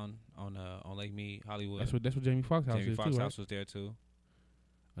 on the mountain on Lake Mead, Hollywood. That's what Jamie Foxx house Jamie is Foxx too, house right? was there too.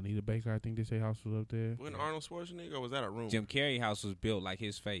 Anita Baker, I think they say house was up there. Wasn't Arnold Schwarzenegger or was that a room? Jim Carrey house was built like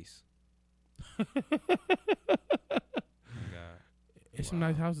his face. God. It's some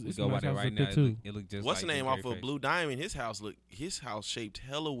nice houses. We It's go some by nice there houses right up now. there too. It look just What's like the name Jim off Carrey of face. Blue Diamond? His house shaped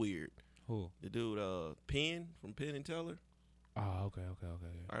hella weird. Who? The dude Penn from Penn and Teller, Oh, okay.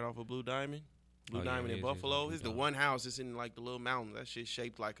 right off of Blue Diamond. Blue Oh, yeah, Diamond it in is, Buffalo. Blue It's the Diamond. one house that's in like the little mountain. That shit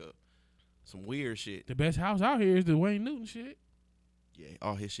shaped like some weird shit. The best house out here is the Wayne Newton shit. Yeah,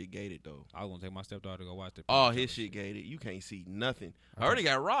 all his shit gated though. I was gonna take my stepdaughter to go watch the. All his shit gated. You can't see nothing. I already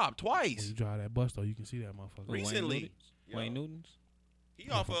got robbed When twice. you drive that bus though, you can see that motherfucker. Who, Wayne Recently. Newton's? Yo. Wayne Newton's. He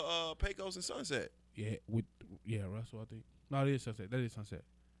off of Pecos and Sunset. Yeah, Russell, I think. No, it is Sunset. That is Sunset.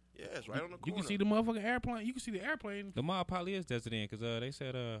 Yeah, it's right on the corner. You can see the motherfucking airplane. You can see the airplane. The mob probably is Desert Inn because they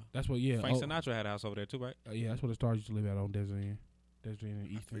said That's what. Yeah. Frank oh, Sinatra had a house over there too, right? yeah, that's where the stars used to live at on Desert Inn. Desert Inn in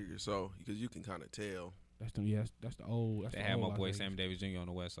I Eastern. figure so because you can kind of tell. That's the that's the old. That's They the had old my Las boy Vegas. Sammy Davis Jr. on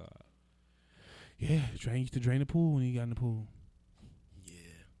the west side. Yeah, Drain used to drain the pool when he got in the pool. Yeah.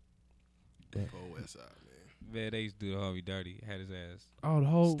 Yeah. Go West Side, man. Man, they used to do the homie dirty. Had his ass Oh, the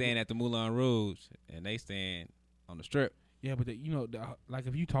whole. stand at the Moulin Rouge, and they stand on the strip. Yeah, but like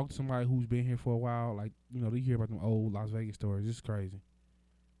if you talk to somebody who's been here for a while, like they hear about them old Las Vegas stories. It's crazy.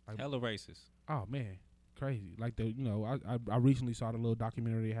 Hella racist. Oh man, crazy. Like I recently saw the little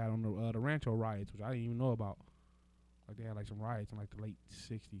documentary they had on the Rancho riots, which I didn't even know about. Like they had like some riots in like the late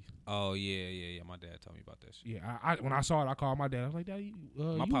 '60s. Oh yeah. My dad told me about that shit. Yeah, I when I saw it, I called my dad. I was like, Dad,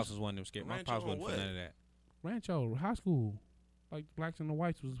 My pops was one of them scared. My Rancho pops on wasn't for what? none of that. Rancho high school, like blacks and the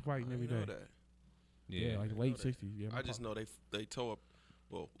whites was fighting I every didn't day. know that. Yeah, Like the know late that. '60s. Yeah, I just know they tore up.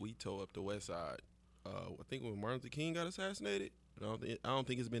 Well, we tore up the West Side. I think when Martin Luther King got assassinated. I don't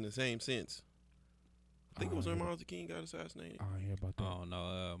think it's been the same since. I think it was when Martin Luther King got assassinated. I ain't hear about that. Oh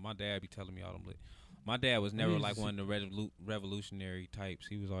no, my dad be telling me all them. My dad was never is like this- one of the revolutionary types.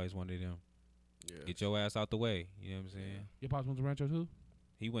 He was always one of them. Yeah. Get your ass out the way. You know what I'm saying? Your pops went to Rancho too?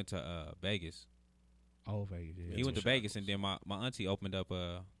 He went to Vegas. Oh, Vegas. Yeah. He went to Mental Vegas, and then my auntie opened up.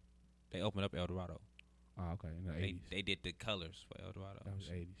 They opened up El Dorado. Oh, okay. In the They 80s. they did the colors for El Dorado. That was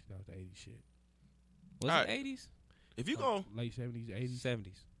 80s. That was the 80s shit. Was Alright. it 80s? If you gon' Late 70s, 80s.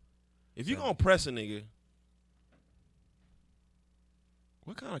 70s. if you gonna press a nigga,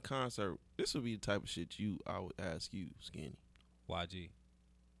 what kind of concert? This would be the type of shit I would ask you, Skinny. YG.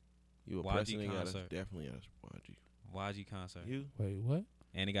 You a YG press a nigga? concert. Definitely ask YG. YG concert. You? Wait, what?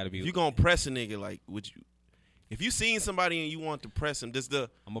 And it got to be. If you gonna press a nigga, like, would you? If you seen somebody and you want to press him, this the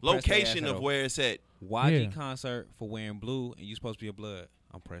I'ma press their location ass of at a where it's at. YG Yeah. concert for wearing blue, and you supposed to be a blood.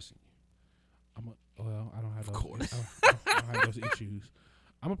 I'm pressing you. I don't have Of those. course. I don't have those issues.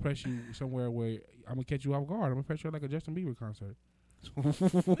 I'm gonna press you somewhere where I'm gonna catch you off guard. I'm gonna press you at like a Justin Bieber concert.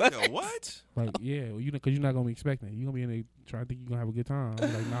 Nigga, what? Like, yeah, well, because you're not gonna be expecting it. You're gonna be in there trying to think you're gonna have a good time.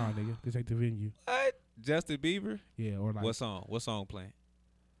 I'm like, nah, nigga, this ain't the venue. What? Justin Bieber? Yeah, or like, What song? What song playing?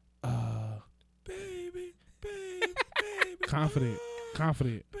 Baby, baby, baby. confident.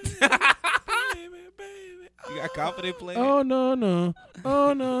 Baby, baby. You got confident playing? Oh no,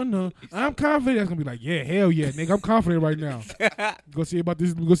 oh no. I'm confident. That's gonna be like, yeah, hell yeah, nigga. I'm confident right now. Go see about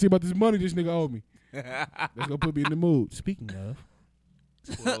this. Go see about this money this nigga owe me. That's gonna put me in the mood. Speaking of,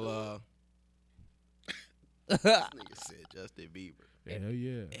 Well, this nigga said Justin Bieber. hell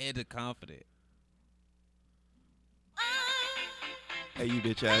yeah. And the confident. Hey, you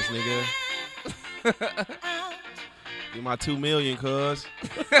bitch ass nigga. Give my 2 million, cuz.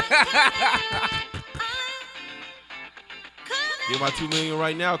 Give my 2 million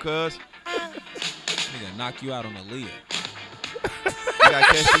right now, cuz. Nigga knock you out on the lid. You gotta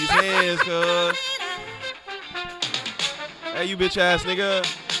catch these hands, cuz. Hey, you bitch ass nigga.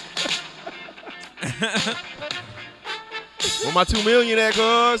 Where my 2 million at,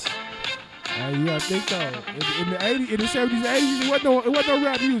 cuz? You gotta think though. In the 80s, in the 70s, 80s, it wasn't no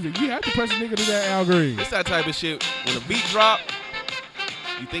rap music. You had to press a nigga to that Al Green. It's that type of shit. When the beat drop,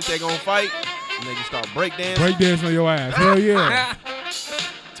 you think they gonna fight, and they just start breakdancing. Breakdance on your ass. Hell yeah.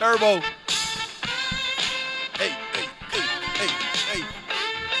 Turbo. Hey, hey, hey, hey,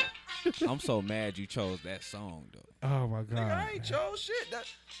 hey. I'm so mad you chose that song, though. Oh my Nigga, god. I ain't chose shit.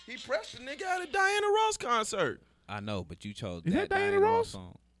 He pressed the nigga at a Diana Ross concert. I know, but you chose Is that Diana Ross Ross?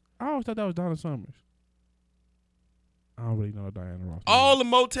 song. I always thought that was Donna Summers. I don't really know no Diana Ross. All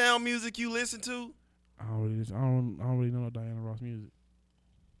music. the Motown music you listen to. I don't really know no Diana Ross music.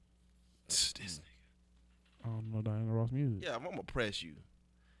 This nigga. I don't know Diana Ross music. Yeah, I'm gonna press you.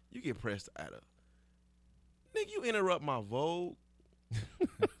 You get pressed at a nigga. You interrupt my Vogue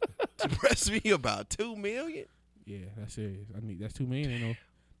to press me about 2 million. Yeah, that's serious. That's $2 million.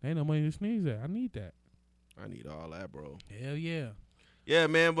 Ain't no money to sneeze at. I need that. I need all that, bro. Hell yeah. Yeah,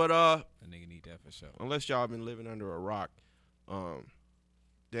 man. But That nigga need that for sure. unless y'all been living under a rock,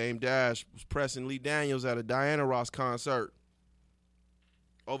 Dame Dash was pressing Lee Daniels at a Diana Ross concert.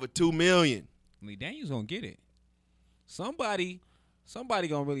 Over 2 million. Lee Daniels gonna get it. Somebody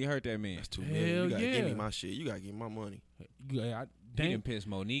gonna really hurt that man. That's 2 million. Hell You gotta give me yeah. my shit. You gotta give me my money. He done pissed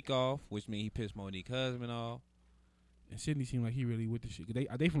Monique off, which means he pissed Monique's husband off. And Sydney seemed like he really with the shit.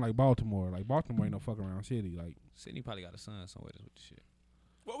 They from like Baltimore. Like Baltimore ain't no fuck around city. Like Sydney probably got a son somewhere that's with the shit.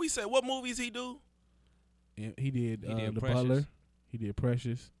 What we say? What movies he do? and he did The Precious. Butler. He did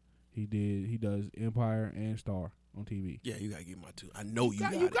Precious. He does Empire and Star on TV. Yeah, you gotta give me my 2. I know you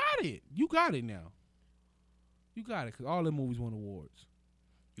got You it. got it. You got it now. You got it because all the movies won awards.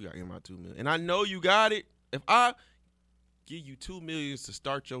 You gotta give me my 2 million. And I know you got it. If I give you 2 million to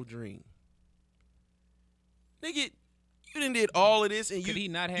start your dream, nigga, you done did all of this and Could he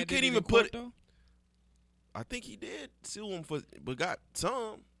not have you did can't it even in put it. court, though? I think he did sue him but got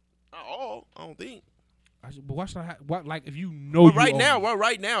some. Not all. I don't think. But why should I? What like if you know? But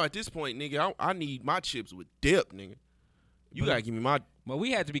right now, at this point, nigga, I need my chips with dip, nigga. You But- gotta give me my. Well,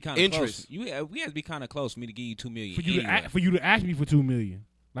 we had to be kind of Interest. close. We had to be kind of close for me to give you $2 million. for you anyway. to ask me for $2 million.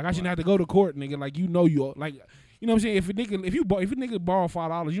 Like I shouldn't have to go to court, nigga. Like you know like. You know what I'm saying? If a nigga borrow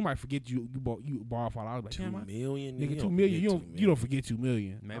 $5, you might forget you borrow $5. Like, 2 damn, million, nigga, nigga. $2 million. You don't forget $2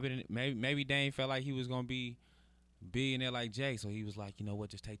 million. Maybe Dane felt like he was gonna be billionaire like Jay, so he was like, you know what,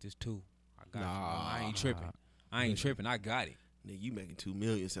 just take this 2. I got you. No, I ain't tripping. I got it. Nigga, you making 2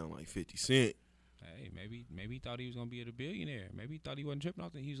 million sound like 50 Cent. Hey, maybe he thought he was gonna be a billionaire. Maybe he thought he wasn't tripping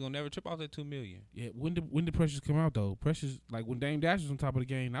off that. He was gonna never trip off that $2 million. Yeah, when did Precious come out though? Precious, like when Dame Dash was on top of the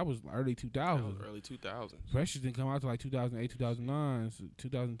game, that was early 2000s. That was early 2000s. Precious didn't come out till like 2008, 2009,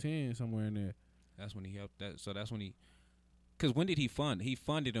 2010, somewhere in there. That's when he helped that. So that's when he. Because when did he fund? He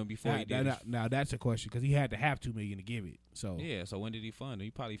funded him before he did. Now that's a question because he had to have $2 million to give it. So Yeah. So when did he fund him? He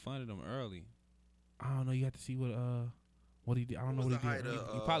probably funded him early. I don't know. You have to see what What he did, I don't know What what was he the did. height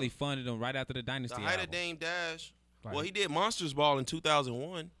of, He probably funded him right after the the Dynasty height album. of Dame Dash. Like, Well, he did Monsters Ball in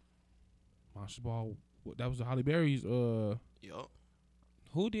 2001. Monsters Ball. That was the Holly Berry's. Yup.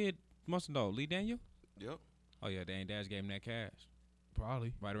 Who did Monster Dog? Lee Daniel? Yep. Oh yeah, Dame Dash gave him that cash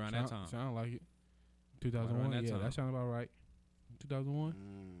Probably right around that time. Sound like it. 2001. that Yeah, time. that sounded about right. 2001.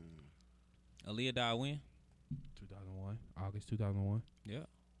 Aaliyah died when? 2001. August 2001. Yeah,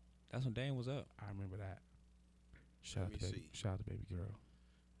 that's when Dame was up. I remember that. Shout Let out to me baby. see. Shout out to baby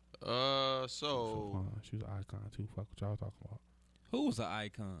girl. So fun. She was an icon too. Fuck what y'all talking about. Who was an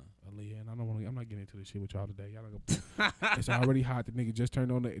icon? Aaliyah, and I don't want to. I'm not getting into this shit with y'all today. Y'all not gonna, it's already hot. The nigga just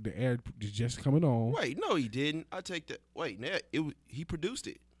turned on the air. Is just coming on. wait, no, he didn't. I take that. Wait, he produced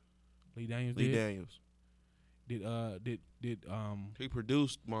it. Lee Daniels Lee did. Daniels. Did He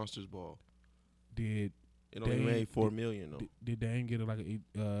produced Monsters Ball. did It only Dame- made $4 million though. did Dame get like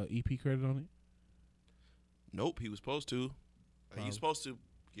a EP credit on it? Nope, he was supposed to. Probably. He's supposed to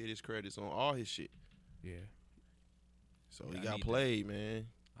get his credits on all his shit. Yeah. So Yeah, he I got need that. played, man.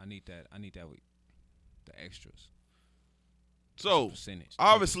 I need that with the extras. So Percentage.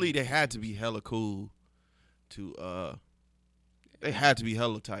 obviously they had to be hella cool to they had to be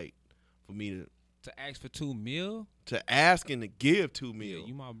hella tight for me to ask for $2 million. to ask and to give $2 Yeah, million.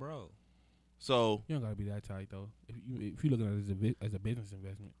 you my bro. So You don't gotta be that tight though. If you looking at it as a business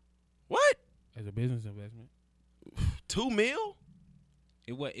investment, what? as a business investment, $2 million?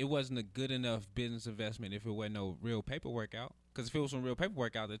 It wasn't a good enough business investment if it wasn't no real paperwork out. Because if it was some real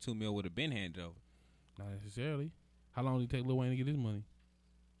paperwork out, that $2 million would have been handed over. not necessarily. How long did it take Lil Wayne to get his money?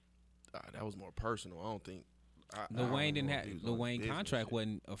 That was more personal. I don't think. Lil Wayne didn't know have if he was Lil on Wayne business contract shit.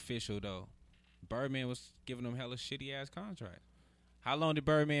 wasn't official though. Birdman was giving him hella shitty ass contract. How long did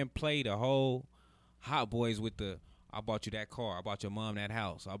Birdman play the whole Hot Boys with the I bought you that car, I bought your mom that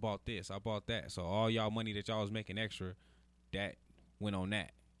house, I bought this, I bought that. So all y'all money that y'all was making extra, that went on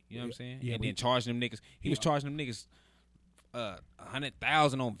that. You know what I'm saying? Yeah, and but then charging them niggas. He was charging them niggas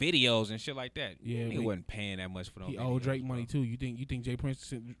 $100,000 on videos and shit like that. Yeah, he but wasn't paying that much for them. He videos, owed Drake bro. money too. You think Jay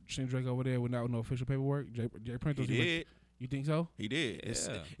Prince sent Drake over there without no official paperwork? Jay Prince He was even- did. You think so? He did.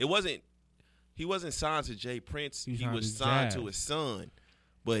 Yeah. It wasn't. He wasn't signed to Jay Prince. He He signed was to signed to Jazz. his son,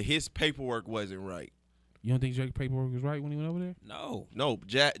 but his paperwork wasn't right. You don't think Drake's paperwork was right when he went over there? No. No,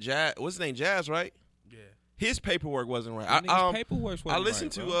 Jazz. What's his name? Jazz, right? Yeah. His paperwork wasn't right. Them niggas' paperwork's I wasn't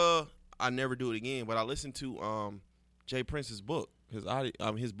listened right, to bro. I never do it again, but I listened to Jay Prince's book,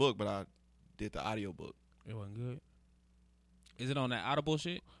 his book, but I did the audio book. It wasn't good. Is it on that Audible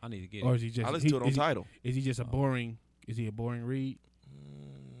shit? I need to get Or it. is he just? I listened to it on is he- Tidal. Is he just a boring? Is he a boring read?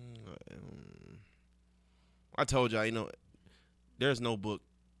 I told y'all, there's no book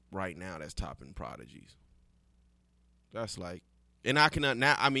right now that's topping Prodigy's. That's like, and I cannot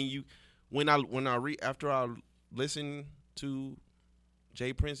now. I mean, when I read after I listen to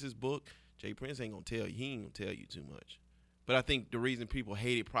Jay Prince's book, Jay Prince ain't gonna tell you. He ain't gonna tell you too much. But I think the reason people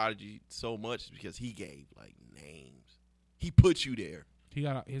hated Prodigy so much is because he gave like names. He put you there. He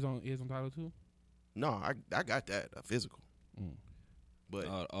got his on title too. No, I got that a physical. Mm.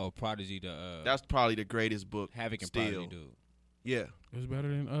 But Prodigy, that's probably the greatest book. Havoc and still. Prodigy dude. Yeah, It was better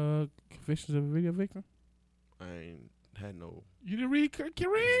than Confessions of a Video Victim. I ain't had no. You didn't read Kareem?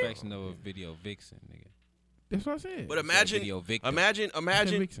 Inspection of a video vixen, nigga. That's what I said. But imagine, Video victim. imagine,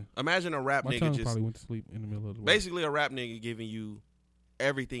 Vixen. imagine a rap My nigga tongue just probably went to sleep in the middle of the way. basically a rap nigga giving you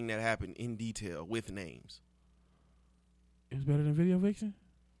everything that happened in detail with names. It was better than Video Vixen.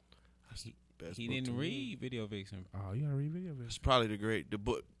 That's the best He book to didn't me. read Video Vixen. Oh, you gotta read Video Vixen. It's probably the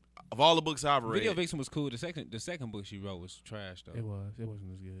book of all the books I've read. Video Vixen was cool. The second book she wrote was trash though. It was. It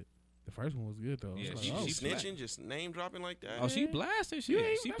wasn't as good. The first one was good though. Yeah, It's She, like, she she snitching, just name dropping like that. Oh, she blasted You shit.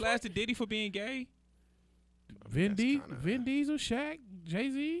 ain't- She that's blasted Diddy for being gay. Vin That's kinda- Diesel, Shaq,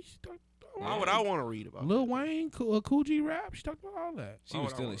 Jay-Z. She talked Why would I want to read about Lil that? Wayne, Cool G Rap. She talked about all that. She Why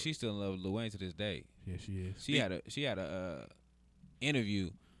was would I still wanna- she's still in love with Lil Wayne to this day. Yeah, she is. She had a interview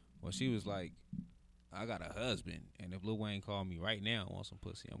where she was like, I got a husband, and if Lil Wayne called me right now and wants some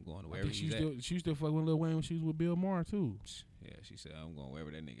pussy, I'm going to I wherever think he's at. she still fuck with Lil Wayne when she was with Bill Maher too. Yeah, she said I'm going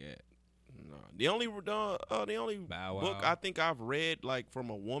wherever that nigga at. No. The only Bow Wow. book I think I've read like from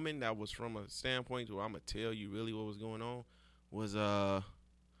a woman that was from a standpoint where I'm gonna tell you really what was going on was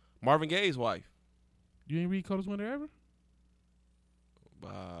Marvin Gaye's wife You ain't read Coldest Winter Ever?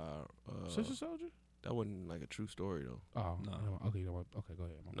 by Sister Soldier? that wasn't like a true story though. Oh No. Okay, okay, go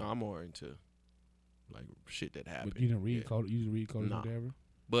ahead. No, I'm more into like shit that happened. But you didn't read Yeah. You didn't read Coldest Nah. Winter Ever?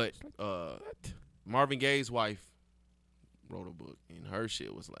 But What? Marvin Gaye's wife wrote a book, and her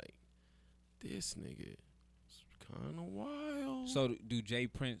shit was like, this nigga is kind of wild. So do Jay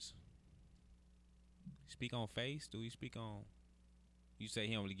Prince speak on Face? Do he speak on? You say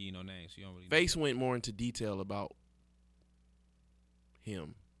he don't really give you no names. So you don't really. Face went more into detail about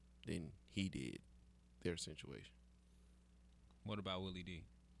him than he did their situation. What about Willie D?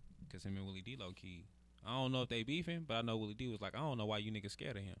 Because him and Willie D low key. I don't know if they beefing, but I know Willie D was like, I don't know why you niggas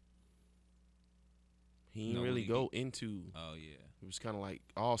scared of him. He didn't No, really Willie go into. Oh yeah. It was kind of like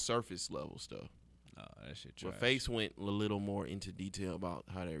all surface level stuff. Oh, that shit trash. But Face went a little more into detail about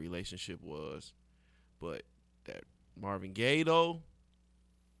how their relationship was. But that Marvin Gaye, though,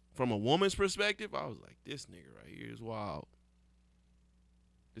 from a woman's perspective, I was like, this nigga right here is wild.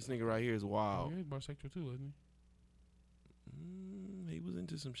 This nigga right here is Oh, wild. yeah, he's bisexual too, isn't he? He was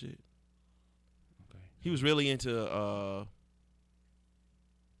into some shit. Okay. He was really into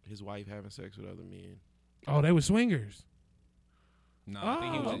his wife having sex with other men. Oh, they were swingers. No, I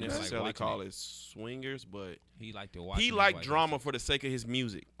think he Oh, was I wouldn't okay. just like necessarily watching call it. it swingers, but He liked to watch. he his liked wife drama have for the sake of his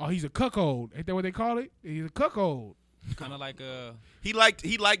music. Oh, he's a cuckold. Ain't that what they call it? He's a cuckold. sex. Kinda like He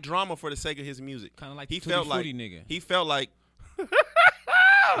liked drama for the sake of his music. kinda like He the felt Tutti like Frutti nigga. he felt like.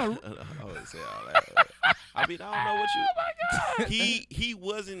 I always say all that. I mean, I don't know what you. Oh my God. He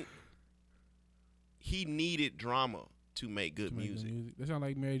wasn't. He needed drama to make good To make music. the music. That sound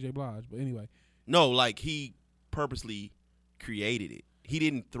like Mary J. Blige, but anyway. No, like he purposely created it. He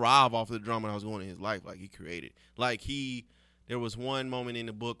didn't thrive off of the drama that was going in his life. Like he created. Like there was one moment in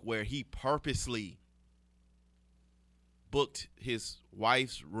the book where he purposely booked his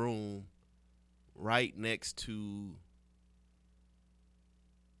wife's room right next to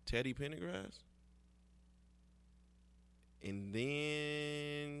Teddy Pendergrass. And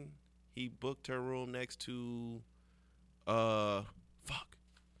then he booked her room next to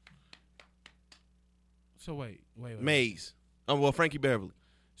So wait. Maze. Well, Frankie Beverly.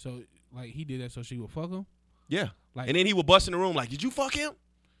 So like he did that so she would fuck him? Yeah. Like, And then he would bust in the room like, did you fuck him?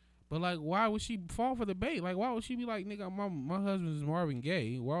 but like, why would she fall for the bait? Like, why would she be like, nigga, my husband's Marvin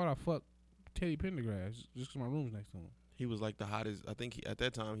Gaye. Why would I fuck Teddy Pendergrass just 'cause my room's next to him? He was like the hottest. I think at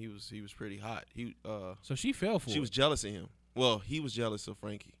that time he was pretty hot. So she fell for She it. was jealous of him. Well, he was jealous of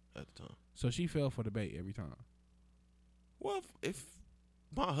Frankie at the time. So she fell for the bait every time. Well, if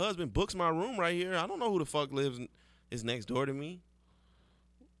my husband books my room right here, I don't know who the fuck is next door to me.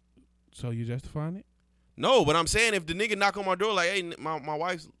 So you justifying it? No, but I'm saying if the nigga knock on my door like, hey, my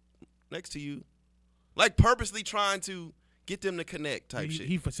wife's next to you, like purposely trying to get them to connect type Did shit.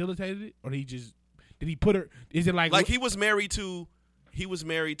 he facilitated it, or did he put her? Is it like He was married to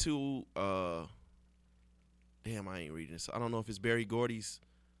damn, I ain't reading this. I don't know if it's Barry Gordy's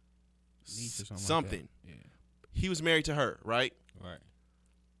niece or something? something. Like that? Yeah. He was married to her, right? Right.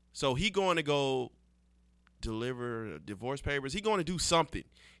 So he going to go deliver divorce papers. He going to do something.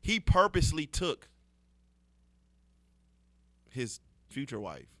 He purposely took his future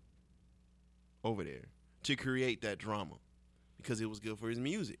wife over there to create that drama because it was good for his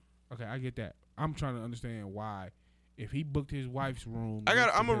music. Okay, I get that. I'm trying to understand why, if he booked his wife's room, I'm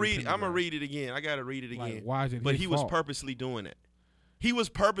gonna Teddy read. I'm gonna Pendergrass, read it again. I gotta read it again. Like, why is it? But his he was fault? purposely doing it. He was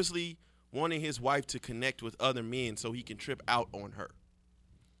purposely wanting his wife to connect with other men so he can trip out on her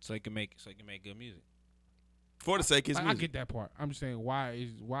So he can make good music. for the sake of his I music. get that part. I'm just saying, why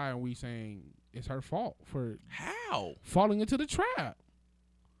are we saying it's her fault for How? falling into the trap?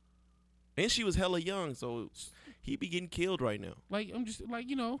 And she was hella young, so he'd be getting killed right now. Like, I'm just like,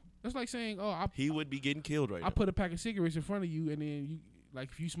 that's like saying, oh, He would be getting killed right I now. put a pack of cigarettes in front of you, and then you, like,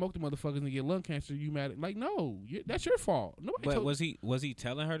 if you smoke the motherfuckers and get lung cancer, you mad at? Like, no, that's your fault. Nobody But told. was he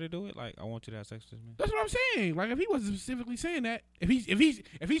telling her to do it? Like, I want you to have sex with this man. That's what I'm saying. Like, if he wasn't specifically saying that, if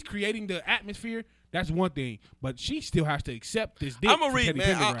he's creating the atmosphere, that's one thing. But she still has to accept this dick. I'm gonna from read, Teddy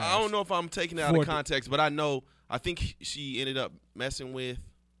man. Pendergrass. I don't know if I'm taking it out For of the- context, but I think she ended up messing with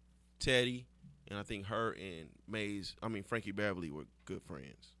Teddy, and I think her and Frankie Beverly were good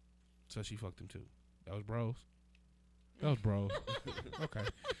friends. So she fucked him too. That was bros. Okay,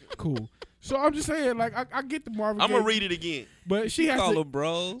 cool. So I'm just saying, like, I get the Marvin. I'm gonna Gaye, read it again. but she has Call to. them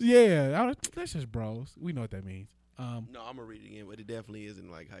bros. Yeah, that's just bros. We know what that means. No, I'm gonna read it again, but it definitely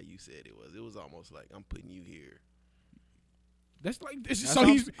isn't like how you said it was. It was almost like I'm putting you here. That's like That's so what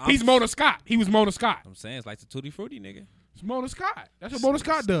he's I'm- Mona Scott. He was Mona Scott. I'm saying it's like the Tutti Frutti nigga. It's Mona Scott. That's what Mona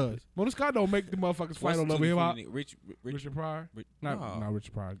Scott does. Mona Scott don't make the motherfuckers fight What's on the over Tutti him. Frutti nigga? Richard Pryor. No. Not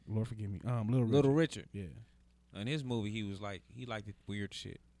Richard Pryor. Lord forgive me. Little Little Richard. Richard. Yeah. In his movie, he was like he liked the weird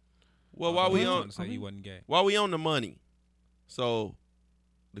shit. Well, while we I was on trying to say he wasn't gay. while we on the money, so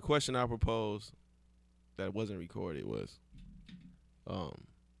the question I proposed that wasn't recorded was,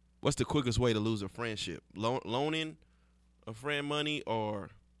 what's the quickest way to lose a friendship? Loaning a friend money or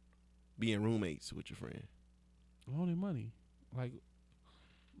being roommates with your friend? Loaning money. Like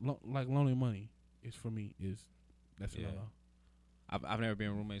loaning money. is for me. That's Yeah. what I know. I've never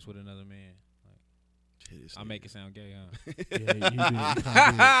been roommates with another man. Shit, this I nigga. make it sound gay, huh?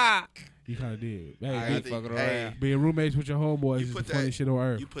 Yeah, you kind of did. Hey, I I ain't think- fucking hey, around. being roommates with your homeboys You is the put funniest shit on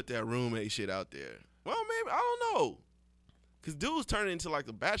earth. You put that roommate shit out there. Well, maybe I don't know, cause dudes turn into like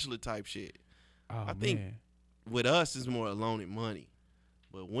the bachelor type shit. Oh, I think- man. With us, it's more alone and money,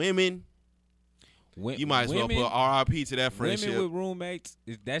 but women, Wo- you might as well women- put RIP to that friendship. Women with roommates,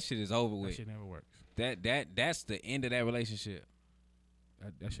 that shit is over That with. shit never works. That's the end of that relationship.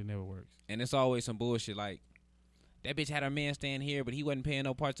 That shit never works. And it's always some bullshit like that bitch had her man staying here, but he wasn't paying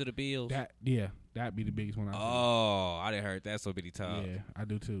no parts of the bills. That'd be the biggest one. Oh, I done heard that so many times. Yeah, I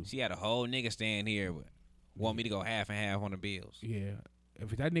do too. She had a whole nigga staying here, but want me to go half and half on the bills Yeah, if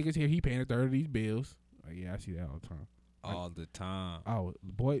that nigga's here, he paying a third of these bills. Like, yeah, I see that all the time. all the time. Oh,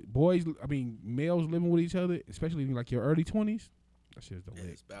 boys. I mean, males living with each other, especially in like your early 20s. That shit's the Yeah,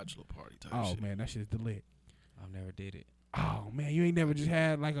 lit. it's bachelor party type Oh shit. man, that shit's the lit. I've never did it. Oh man, you ain't never just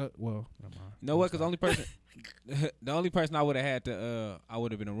had like a never mind. You know what? Because the only person, the only person I would have had to, I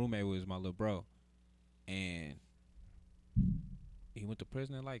would have been a roommate with was my little bro, and he went to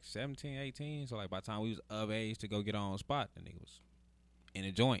prison at like 17, 18. So like by the time we was of age to go get our own spot, the nigga was in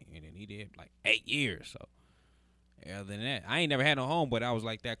a joint, and then he did like 8 years. So other than that, I ain't never had no homeboy that I was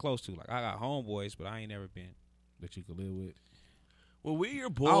like that close to. Like I got homeboys, but I ain't never been. that you could live with. Well, we're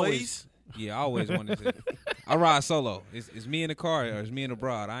your Always- boys. Yeah, I always wanted to. I ride solo. It's me in the car or it's me and the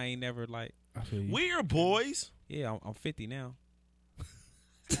broad. I ain't never like. I feel you. We're your boys. Yeah, I'm 50 now.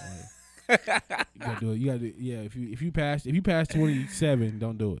 You gotta do it. You gotta. Yeah, if you pass 27,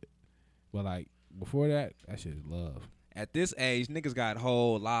 don't do it. But like before that shit is love. At this age, niggas got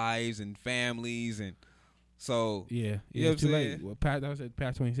whole lives and families, and so Yeah, You know it's what too I'm late. saying? Well, I said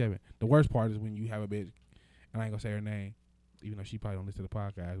past 27. The worst part is when you have a bitch, and I ain't gonna say her name, even though she probably don't listen to the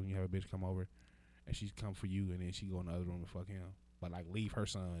podcast. When you have a bitch come over, and she's come for you, and then she go in the other room and fuck him, but like leave her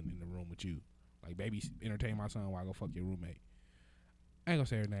son in the room with you. Like, baby, entertain my son while I go fuck your roommate. I ain't gonna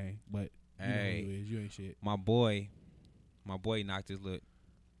say her name, but you know who Hey. you is. You ain't shit. my boy knocked his little.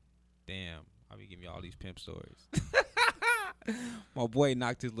 Damn, I be giving you all these pimp stories. My boy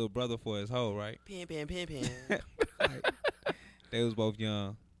knocked his little brother for his hoe, right? Pin, pin, pin, pin. They was both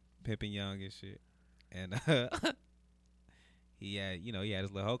young, pimping young and shit. And he had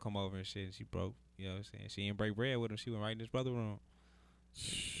his little hoe come over and shit, and she broke. You know what I'm saying? She didn't break bread with him. She went right in his brother's room.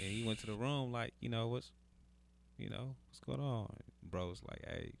 And he went to the room like, what's going on? Bro was like,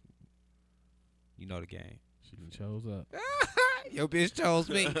 hey, you know the game. She done chose up. Your bitch chose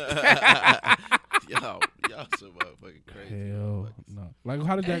me. y'all so motherfucking crazy. Hell motherfuckers. no.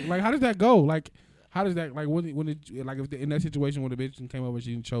 Like, how does that go? Like, how does that, like, when it, like, if in that situation when the bitch came over and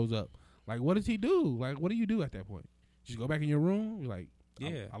she chose up, like, what does he do? Like, what do you do at that point? Just go back in your room? You're like,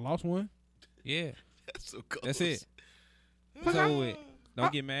 Yeah. I lost one. Yeah, That's so close. that's it. It's over with.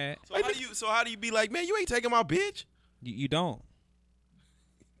 Don't get mad. So how do you be like, man, you ain't taking my bitch? You don't.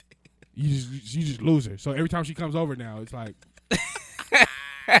 You just lose her. So every time she comes over now, it's like,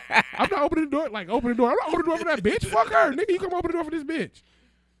 I'm not opening the door. Like, open the door. I'm not opening the door for that bitch. Fuck her, nigga. You come open the door for this bitch.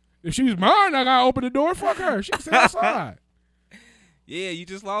 If she was mine, I gotta open the door. Fuck her. She can sit outside. Yeah, you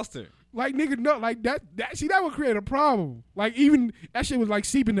just lost her. Like, nigga, no, like that. See, that would create a problem. Like, even that shit was like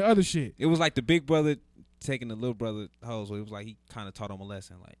seeping to other shit. It was like the big brother taking the little brother hose. So it was like he kind of taught him a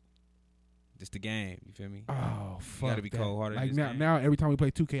lesson. Like, just the game. You feel me? Oh, fuck. gotta be that. cold-hearted in Like, this now, game. now every time we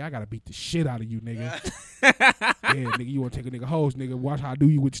play 2K, I gotta beat the shit out of you, nigga. Yeah, nigga, you want to take a nigga hose, nigga? Watch how I do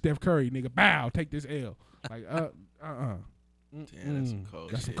you with Steph Curry, nigga. Bow, take this L. Like, Damn, that's some cold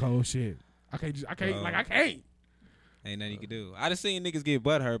That's some shit. cold shit. I can't. Ain't nothing you can do. I just seen niggas get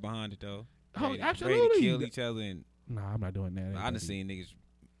butt hurt behind it though. Oh, Ready to absolutely. kill each other, and Nah, I'm not doing that. I just seen niggas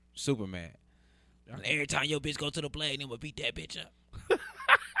super mad. Every time your bitch go to the play, then we'll beat that bitch up.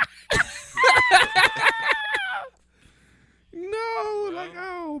 No, like,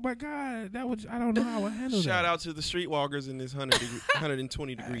 oh my god, that was, I don't know how I would handle that. Shout out to the streetwalkers in this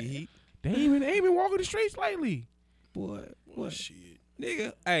 120 degree heat. They ain't even walking the streets lately. Boy, Well, shit.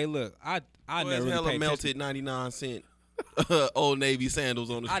 nigga. Hey, look, I Boy, never really hella paid melted 99-cent Old Navy sandals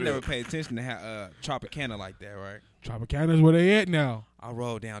on the I strip. never paid attention to Tropicana like that, right? Tropicana's where they at now. I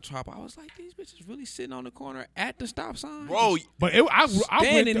rolled down Trop. I was like, these bitches really sitting on the corner at the stop sign, Bro, But I went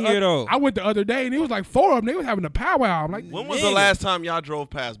Standing here, though. I went the other day and it was like 4 of them. They was having a powwow. I'm like, when was the nigga. last time y'all drove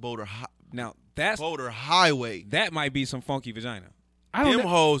past Boulder Now Boulder Highway? that might be some funky vagina. I don't Them know.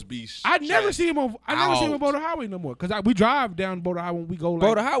 hoes be I never stressed see him on. I never see him on out. Boulder Highway no more. Cause we drive down Boulder Highway when we go. Like,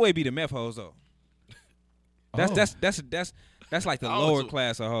 Boulder Highway be the meth hoes though. Oh. That's That's like the I lower also-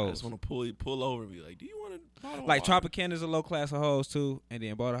 class of I hoes. just want to pull over and be like, do you want to? Like Tropicana is a low class of hoes too, and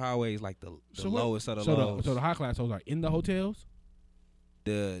then Boulder Highway is like the lowest of the lows. So the high class hoes are in the hotels.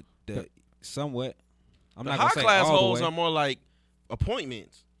 the somewhat. I'm The not high gonna say class all hoes the way. are more like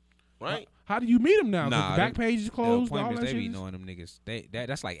appointments, right? How do you meet them now? 'Cause Nah, the back them- page is The closed. All appointments that they shit be is- knowing them niggas.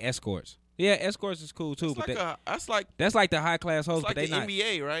 That's like escorts. Yeah, escorts is cool too, It's but like that's like the high class hoes. it's like but they the not.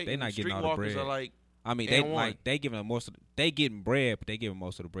 NBA, right? they not And getting all the streetwalkers bread. are like, I mean, and they one. like they giving they getting bread, but they giving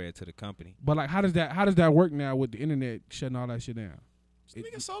most of the bread to the company. But like, how does that work now with the internet shutting all that shit down?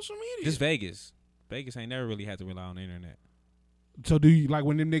 nigga, social media. Just Vegas. Vegas ain't never really had to rely on the internet. So do you like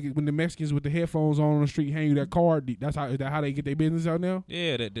when the Mexicans with the headphones on the street hand you that card? Is that how they get their business out now?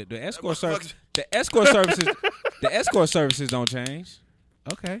 Yeah, the escort motherfucker- service, the escort services, the escort services don't change.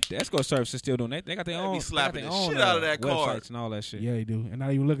 Okay. The escort services still doing. They got their They be own. slapping they the got their own shit out of that websites card. and all that shit. Yeah, they do, and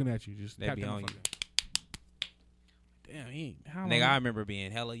not even looking at you. Just They tap be that on you. motherfucker. Damn, he ain't. How Nigga, I long? remember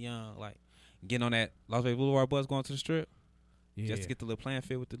being hella young, like getting on that Las Vegas Boulevard bus going to the strip Yeah. just to get the little playing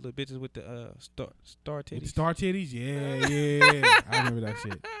field with the little bitches with the star With the titties. star titties. Yeah. I remember that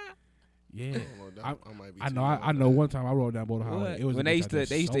shit. Yeah. I might be I too know. young I for know. that. One time I rode down Boulder Highway. What? It was When a they bitch used out to there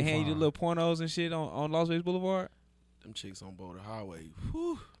they used to so hand you fine. the little pornos and shit on Las Vegas Boulevard. Them chicks on Boulder Highway.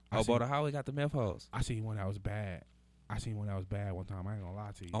 Whew. Oh, Boulder Highway got the meth hoes. I seen one that was bad. One time. I ain't gonna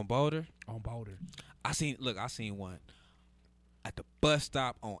lie to you. On Boulder, On Boulder. I seen one at the bus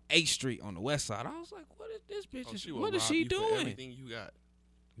stop on 8th Street on the west side. I was like, what is this bitch? Oh, she will What is rob she you for doing? Everything you got.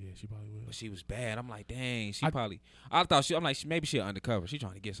 Yeah, she probably will. But she was bad. I'm like, dang, I'm like, maybe she undercover. She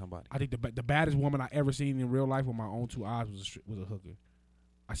trying to get somebody. I think the baddest woman I ever seen in real life with my own two eyes was a hooker.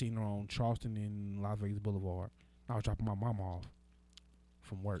 I seen her on Charleston and Las Vegas Boulevard. I was dropping my mom off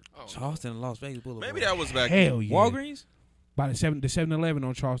from work. Oh, Charleston and Las Vegas Boulevard. maybe that was back. Hell yeah. Walgreens? By the 7-Eleven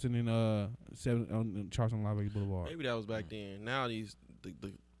on Charleston and on Charleston and Las Vegas Boulevard. Maybe that was back then. Now the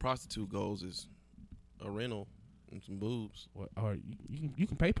prostitute goes is a rental and some boobs. Or you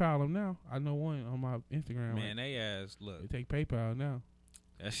can PayPal them now. I know one on my Instagram. Man, they ass look. They take PayPal now.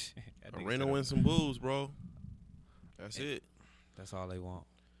 That shit, that A nigga rental said- and some boobs, bro. That's it. That's all they want.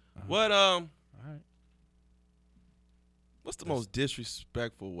 What All right. what's the most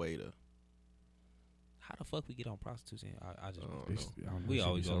disrespectful way to? How the fuck we get on prostitutes? I just Oh, This- I don't know, we this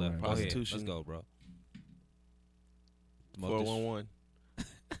always shit go be so left. random. Go ahead. Prostitution. Let's go, bro. 411.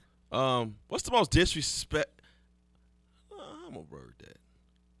 What's the most disrespect? I'm gonna word that.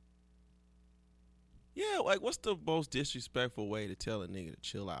 Yeah, like what's the most disrespectful way to tell a nigga to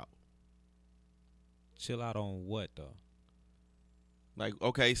chill out? Chill out on what though? Like,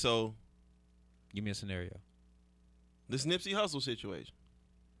 okay, so Give me a scenario. this Nipsey Hussle situation.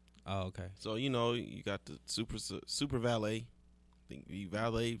 Oh, okay. So you know you got the super valet. I think he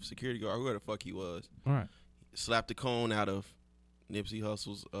valet security guard, whoever the fuck he was, All right. slapped the cone out of Nipsey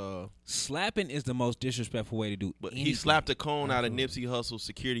Hussle's. Slapping is the most disrespectful way to do. But he anything. slapped the cone out of Absolutely. Nipsey Hussle's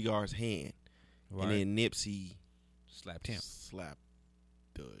security guard's hand, Right. and then Nipsey slapped him. slapped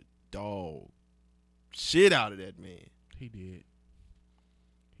the dog shit out of that man. He did.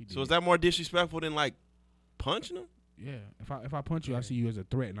 So is that more disrespectful than like punching him? Yeah. If I punch you, I see you as a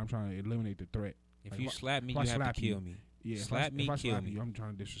threat, and I'm trying to eliminate the threat. If Like, you if I- slap me, if I you have to slap you, kill me. Yeah. Slap me, if I kill slap me. you, I'm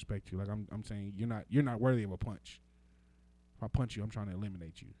trying to disrespect you. Like I'm saying you're not worthy of a punch. If I punch you, I'm trying to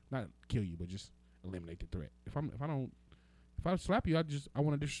eliminate you, not kill you, but just eliminate the threat. If I slap you, I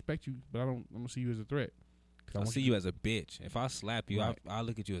want to disrespect you, but I'm gonna see you as a threat. 'Cause I want see you as a bitch. If I slap you, Right. I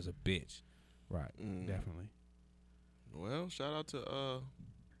look at you as a bitch. right. Mm. Definitely. Well, shout out to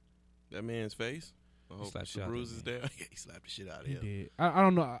that man's face. I hope slapped the shit out of bruises that there. Yeah, he slapped the shit out of He him. did. I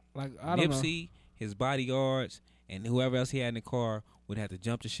don't know. Like I don't know. Nipsey, his bodyguards, and whoever else he had in the car would have to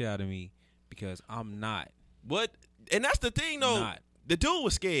jump the shit out of me because I'm not. What? And that's the thing though. Not The dude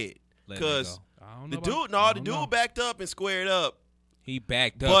was scared letting it because go. I don't the know dude, about- I the don't dude know. backed up and squared up, He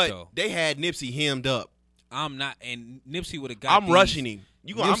backed up but though. they had Nipsey hemmed up. I'm not, and Nipsey would have got. I'm rushing him.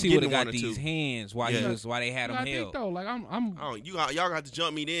 I'm Nipsey getting would have one got or these two. hands while Yeah. why they had You him gotta think held. though. Like I'm. Oh, y'all got to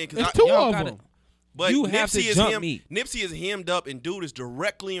jump me then because It's two y'all of gotta- them. But You have to Nipsey is jump me. Nipsey is hemmed up, and dude is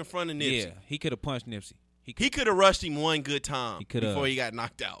directly in front of Nipsey. Yeah, he could have punched Nipsey. He could have rushed him one good time He coulda. before he got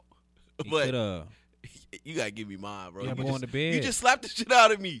knocked out. He But could have. you gotta give me mine, bro. Yeah, you, but just, going to bed. you just slapped the shit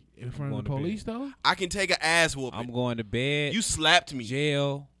out of me. In front of going the to bed. police though. I can take an ass whooping. I'm going to bed. You slapped me.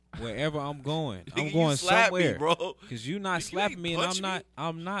 jail, wherever I'm going. I'm You going slapped me, somewhere, bro. Cause you not You ain't slapping me, and punch me?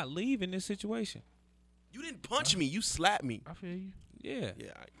 I'm not leaving this situation. You didn't punch me. You slapped me. I feel you. Yeah.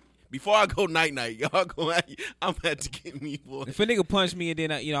 Yeah. Before I go night, y'all go. I'm about to get me, boy. If a nigga punch me and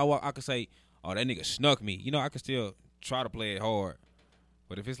then I could say, oh, that nigga snuck me. I could still try to play it hard.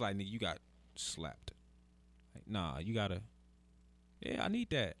 But if it's like, nigga, you got slapped. Like, nah, you gotta Yeah, I need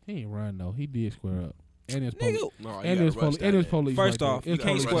that. He ain't run though. He did square up. And his Nigga, police. No, you And gotta his rush police. that And his man. police. First right off, there. you His can't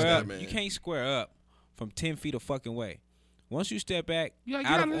police rush square that up. man. You can't square up from 10 feet a fucking way. Once you step back, You gotta out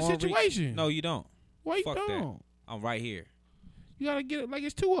get out of of the arm reach- situation. no, you don't. Why you fuck that. don't? I'm right here. You gotta get it like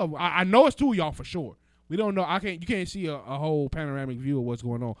it's two of them. I know it's two of y'all for sure. We don't know. You can't see a whole panoramic view of what's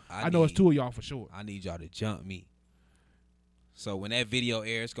going on. I know it's two of y'all for sure. I need y'all to jump me. So when that video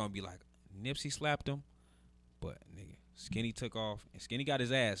airs, it's gonna be like Nipsey slapped him, but nigga, Skinny took off and Skinny got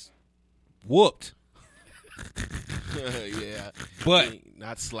his ass whooped. Yeah, But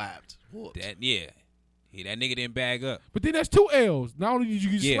not slapped. Whooped. that nigga didn't bag up. But then that's two L's. Not only did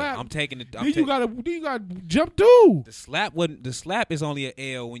you get Yeah, slapped, I'm taking it. then you gotta jump too. The slap is only an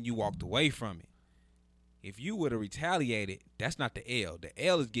L when you walked away from it. If you would have retaliated, that's not the L. The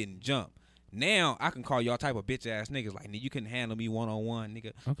L is getting jumped. Now I can call y'all type of bitch ass niggas like, nigga, you couldn't handle me 1-on-1,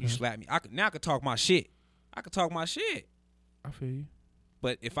 nigga. Okay. You slapped me. Now I can talk my shit. I feel you.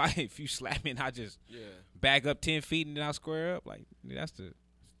 But if you slap me and I just Yeah. back up 10 feet and then I square up, like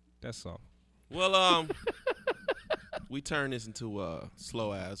that's all. Well, we turned this into a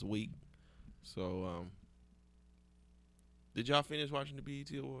slow ass week. So, did y'all finish watching the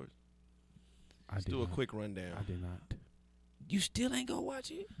BET Awards? Let's do a quick rundown. I did not. You still ain't gonna watch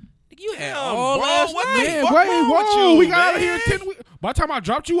it? Nigga, you had Damn, all bro, last what night. the Man, fuck wait, wrong with whoa. you, We got out of man? here 10 weeks. By the time I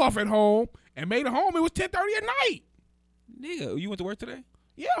dropped you off at home and made it home, it was 10:30 at night. Nigga, you went to work today?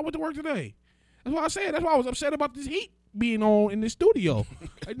 Yeah, I went to work today. That's what I said. That's why I was upset about this heat being on in the studio.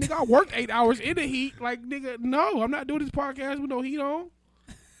 Like, nigga, I worked 8 hours in the heat. Like, nigga, no, I'm not doing this podcast with no heat on.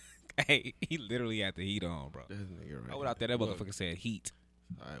 Hey, he literally had the heat on, bro. This nigga right I went out there, that motherfucker said heat.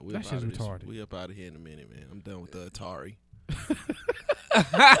 All right, we That up out shit's of this. retarded. We up out of here in a minute, man. I'm done with the Atari.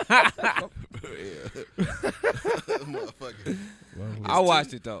 Motherfucker. I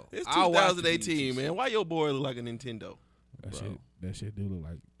watched it though. It's I watched the 2018, man. Why your boy look like a Nintendo? That shit do look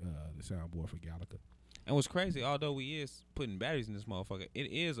like the soundboard for Galaga. And what's crazy, although we is putting batteries in this motherfucker,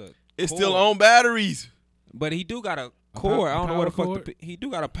 it is a It's cord. still on batteries. But he do got a cord. I don't know what the power fuck. cord? He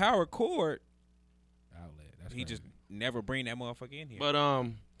do got a power cord. Outlet. That's He crazy. just never bring that motherfucker in here. But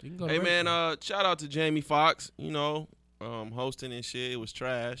You can go hey to man, restaurant. shout out to Jamie Foxx. You know, hosting and shit. It was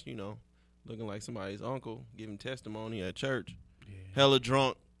trash. You know, looking like somebody's uncle giving testimony at church. Yeah. Hella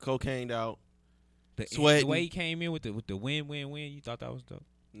drunk, cocaineed out. the sweating. way he came in with the win, you thought that was dope.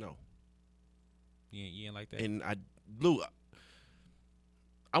 No, You ain't like that. and Lou,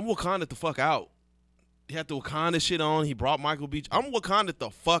 I'm Wakanda the fuck out. He had the Wakanda shit on. He brought Michael B. I'm Wakanda the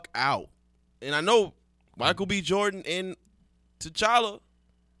fuck out. And I know Michael B. Jordan and T'Challa.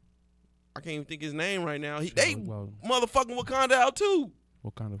 I can't even think his name right now. They Well, motherfucking Wakanda out too.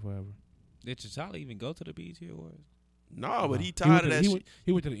 Wakanda forever. Did T'Challa even go to the BET Awards? No, but he went tired to of the- that shit.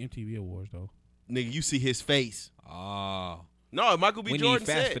 He went to the MTV Awards though. Nigga, you see his face. Oh, No, Michael B. we Jordan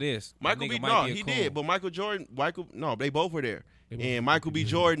need fast said. for this. That Michael nigga B. might No, be a he coon. did. But no, they both were there. They both And were Michael B. MTV.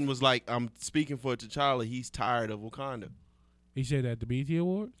 Jordan was like, I'm speaking for T'Challa. He's tired of Wakanda He said that at the BET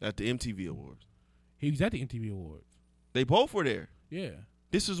Awards. at the MTV Awards. He was at the MTV Awards. They both were there. Yeah.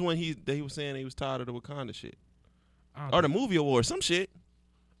 This is when he was saying he was tired of the Wakanda shit. I don't Or the know. movie awards, some shit.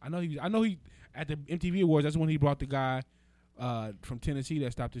 I know he at the MTV Awards. That's when he brought the guy from Tennessee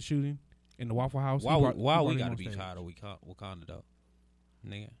that stopped the shooting in the Waffle House. Why He brought we him gotta on be stage. tired of Wakanda though,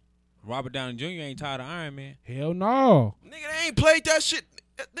 nigga? Robert Downey Jr. ain't tired of Iron Man. Hell no. Nigga, they ain't played that shit.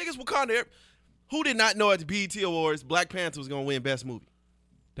 Niggas Wakanda. Who did not know at the BET Awards Black Panther was gonna win Best Movie?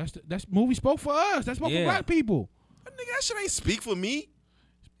 That's movie spoke for us. That spoke Yeah. for black people. Nigga, that shit ain't speak for me.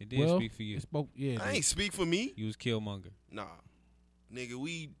 It did Well, speak for you. It spoke. Yeah. I ain't speak for me. You was Killmonger. Nah. Nigga,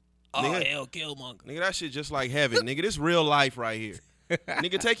 we Oh nigga, hell, Killmonger. nigga, that shit just like heaven. Nigga, this real life right here.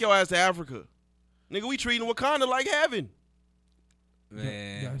 Nigga, take your ass to Africa. Nigga, we treating Wakanda like heaven.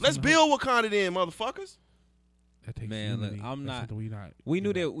 Man, Yeah, Let's build Wakanda then, motherfuckers. That takes Man, look, unity. I'm That's not- something we not. we knew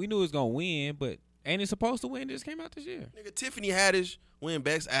it was gonna win, but ain't it supposed to win? It just came out this year. Nigga, Tiffany Haddish win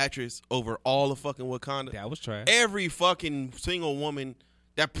Best Actress over all of fucking Wakanda. That was trash. Every fucking single woman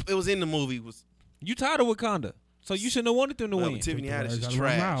that it was in the movie was You tired of Wakanda, so you shouldn't have wanted them to Well, win. but Tiffany Take the Haddish words is out of my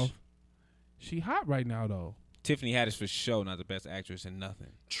trash. mouth. She hot right now though. Tiffany Haddish for sure not the best actress in nothing.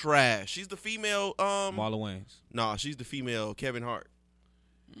 trash. She's the female. Marla Wayans. Nah, she's the female Kevin Hart.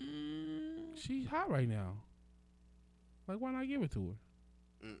 She's hot right now. Like, why not give it to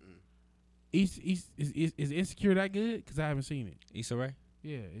her? Mm-mm. Is Insecure that good? Because I haven't seen it. Issa Rae.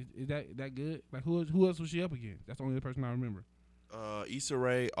 Yeah, is that good? Like, who else was she up against? That's the only person I remember. Issa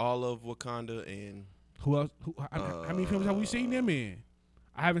Rae, all of Wakanda, and Who else? How many films have we seen them in?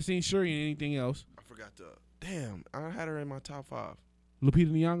 I haven't seen Shuri in anything else. I forgot the. Damn, I had her in my top 5.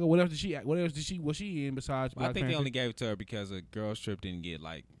 Lupita Nyong'o. What else did she? What else did she? Was she in besides Black I think Panther? they only gave it to her because a Girls Trip didn't get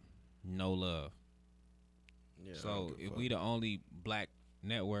like no love. Yeah, I So don't give a if fuck. we the only black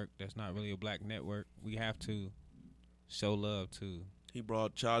network that's not really a black network, we have to show love to. He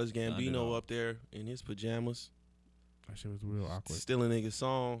brought Childish Gambino underdog. up there in his pajamas, That shit was real awkward. stealing niggas'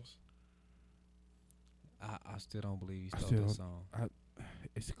 songs. I still don't believe he I stole still this don't- song.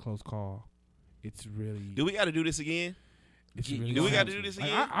 It's a close call. It's really. Do we got to do this again? It's You- really you Do we gonna got have to do to. this Like,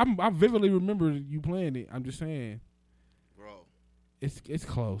 again, I vividly remember you playing it. I'm just saying, bro? it's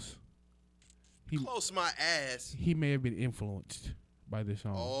close. He Close my ass. he may have been influenced by this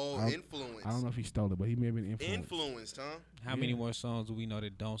song. Oh, I don't, influence. I don't know if he stole it, but he may have been influenced. Influenced, huh? How many Yeah. more songs do we know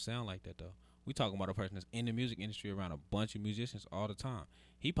that don't sound like that though? We talking about a person that's in the music industry around a bunch of musicians all the time.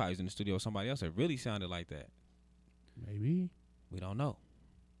 He probably was in the studio with somebody else that really sounded like that. Maybe. We don't know.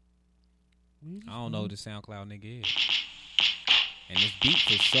 I don't know who the SoundCloud nigga is. And this beat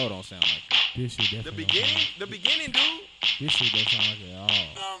for sure don't sound like that. This shit The definitely. beginning, the beginning, dude. This shit don't sound like it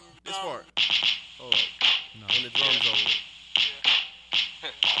at all. This part. Hold up. No. When the drums over.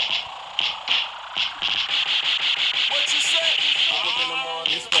 What you say? Wake up in the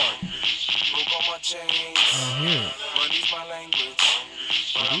morning, This part. look on my chains. I don't hear it. Money's my language.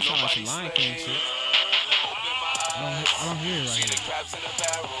 But He I'm sound like some nobody's Lion King slave. shit. Open my eyes. I don't hear it See right the here. crabs in the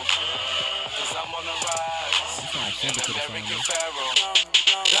barrel. Cause I'm on the rise. He sound like Simba to the song. American though. Pharaoh.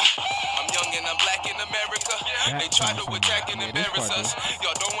 I'm young and I'm black in America. They try to attack and Yeah, this embarrass part us.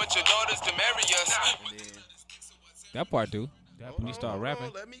 Y'all don't want your daughters to marry us. That part do. That When you start Hold on,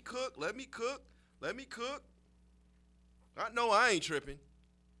 rapping. let me cook. Let me cook. Let me cook. I know I ain't tripping.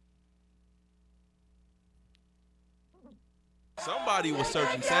 Somebody was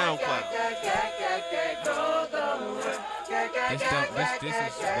searching SoundCloud. This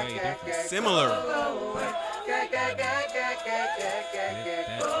is way different. Similar.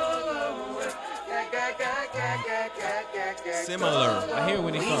 Similar. I hear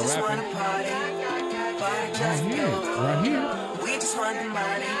when they start rapping. I don't hear it right here. We just want the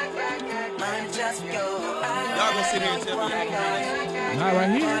money, money just for you. Y'all gonna sit here and tell me y'all can hear this? Not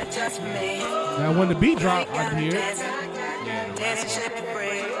right here. Just for me. Now when the beat drop, I can hear it. Yeah, Dancing shit for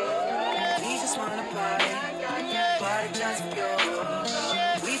free. We just want to party just for you.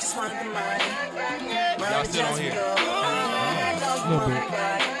 We just want the money, Y'all still don't hear it. A little bit.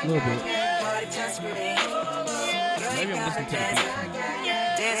 A little bit. party just for me. maybe I'm listening to the beat.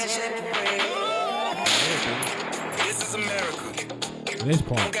 Dancing shit for free. This is America. This Don't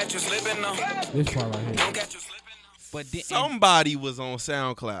part. catch you slipping now. This part right here. Don't catch you slipping now. But then, Somebody was on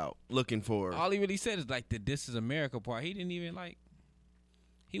SoundCloud looking for her. all he really said is like the "This Is America" part. He didn't even like.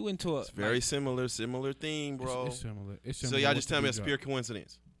 He went to a It's very like, similar theme, bro. It's similar. It's So similar y'all with just the tell me beat it's drop. pure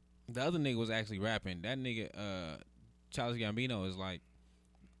coincidence. the other nigga was actually rapping. That nigga, Childish Gambino, is like,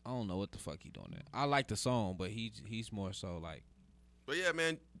 I don't know what the fuck he doing there. I like the song, but he's more so like, But yeah,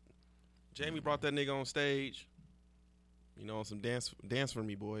 man, Jamie brought that nigga on stage. You know, some dance for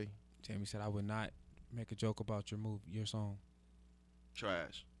me, boy. Jamie said, I would not make a joke about your song.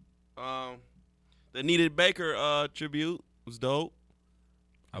 Trash. The Needed Baker tribute was dope.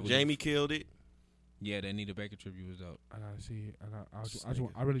 I would- Jamie killed it. Yeah, that Anita Baker tribute was dope. I gotta see it. This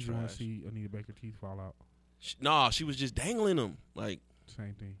I really just nigga want to trash. see Anita Baker teeth fall out. Nah, she was just dangling him. Like,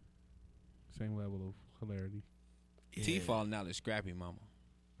 Same thing. Same level of hilarity. T falling out is Scrappy Mama.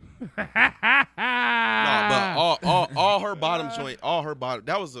 Nah, but all her bottom joint,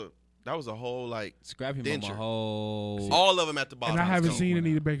 that was a whole like Scrappy Denture. Mama whole. all of them at the bottom. And I haven't So, seen went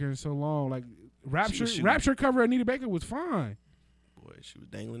Anita Baker in so long. Like Rapture, shooting. Rapture cover Anita Baker was fine. Boy, she was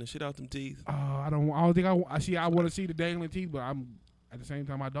dangling the shit out them teeth. I don't think I see. I want to see the dangling teeth, but I'm at the same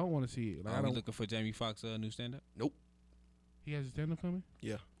time I don't want to see it. Like, I Are we don't. looking for Jamie Foxx new stand up? He has a stand up coming.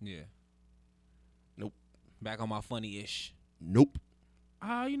 Yeah. Yeah. Nope. Back on my funny ish. Nope.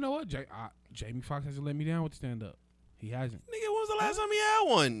 You know what? Jamie Foxx hasn't let me down with the stand up. He hasn't. Nigga, when was the last time he had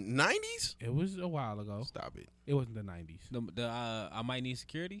one? 90s? It was a while ago. Stop it. It wasn't the 90s. The I Might Need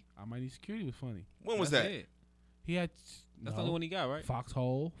Security. I Might Need Security was funny. When was That's that? it. He had. That's the only one he got, right?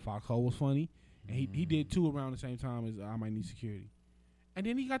 Foxhole. Foxhole was funny. And he did two around the same time as I Might Need Security. And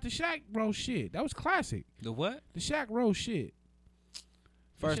then he got the Shaq Bro shit. That was classic. The what? The Shaq Bro shit.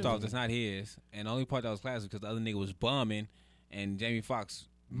 First shit off, was- that's not his. And the only part that was classic because the other nigga was bumming and Jamie Foxx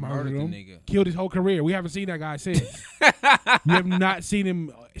Murdered murdered the him. nigga. Killed his whole career. We haven't seen that guy since. We have not seen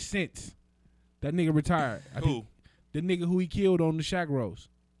him since. That nigga retired. I Who? think the nigga who he killed on the Shaq Roast.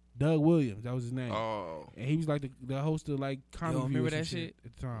 Doug Williams. That was his name. Oh. And he was like the host of like Comic View. remember or some that shit?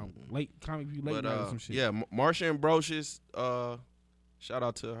 at the time. Late Comic View, late But night or some shit. yeah, Marsha Ambrosius, shout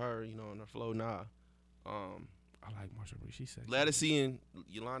out to her, you know, on her flow nah. I like Marsha Bree. She's sexy. Ledisi and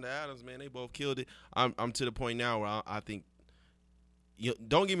Yolanda Adams, man, they both killed it. I'm to the point now where I think.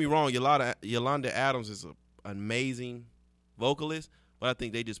 Don't get me wrong, Yolanda Adams is an amazing vocalist, but I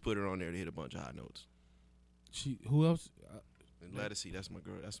think they just put her on there to hit a bunch of high notes. Who else? And Ledisi, that's my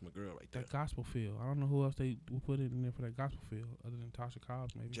girl. That's my girl right there. That gospel feel. I don't know who else they would put in there for that gospel feel other than Tasha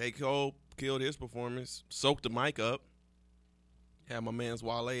Cobbs, maybe. J. Cole killed his performance, soaked the mic up. Had my man's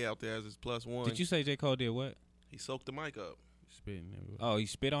Wale out there as his +1. Did you say J. Cole did what? He soaked the mic up. Spitting everywhere. Oh, he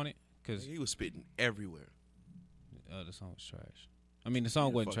spit on it? Because He was spitting everywhere. the song was trash. I mean, the song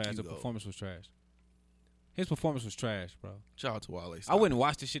Yeah, wasn't fuck trash. you, The though. performance was trash. His performance was trash, bro. Shout out to Wale. I Stop wouldn't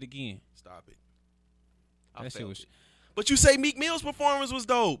watch this shit again. it. Stop it. I That shit felt was. it. But you say Meek Mill's performance was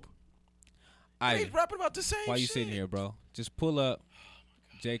dope. They I. rapping about the same Why you shit. sitting here, bro? Just pull up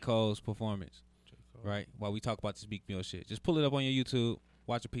J. Cole's performance, J. Cole. right? While we talk about this Meek Mill shit. Just pull it up on your YouTube.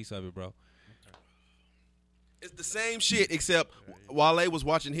 Watch a piece of it, bro. It's the same shit except Wale was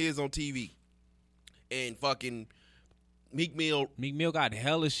watching his on TV. And fucking Meek Mill. Meek Mill got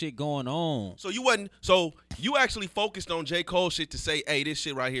hella shit going on. So you actually focused on J. Cole shit to say, hey, this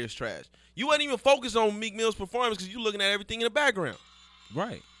shit right here is trash. You wasn't even focused on Meek Mill's performance because you looking at everything in the background.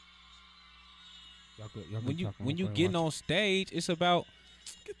 Right. Y'all When you talk when you play getting watch. on stage, it's about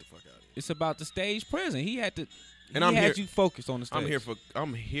Get the fuck out of here. it's about the stage present. He had to. And he I'm had here- you focused on the stage.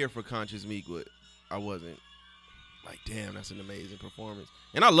 I'm here for Conscious Meek, but I wasn't like, damn, that's an amazing performance.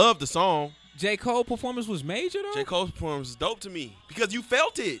 And I love the song. J. Cole performance was major though. J. Cole's performance is dope to me because you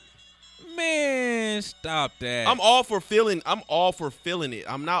felt it. Man, stop that. I'm all for feeling it.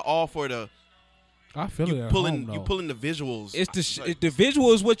 I'm not all for the I feel it you at pulling home, you though. pulling the visuals. It's Like, the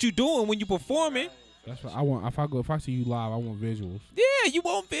visual is what you doing when you performing. That's what I want. If I see you live, I want visuals. Yeah, you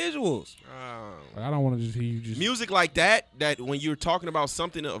want visuals. Like, I don't want to just hear you just. music like that when you're talking about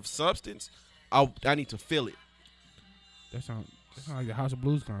something of substance, I need to feel it. That sound like the House of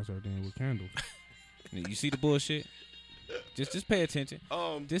Blues concert then with candles. You see the bullshit? Just pay attention.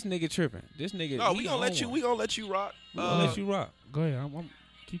 This nigga tripping. This nigga. No, he we gonna on let you. one. We gonna let you rock. We gonna let you rock. Go ahead. I'm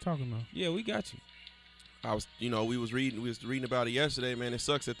keep talking though. Yeah, we got you. We was reading about it yesterday, man. It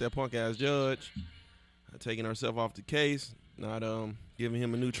sucks that punk ass judge taking herself off the case, not giving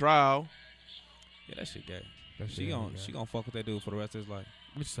him a new trial. Yeah, that shit gay. That She shit, gon' yeah. she gon' fuck with that dude for the rest of his life.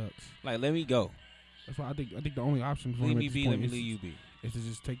 Which sucks. Like, let me go. That's why I think the only option for Leave him me at this be. point Let me is, leave you be. is to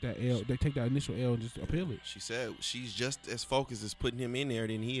just take that L. They take that initial L and just appeal it. She said she's just as focused as putting him in there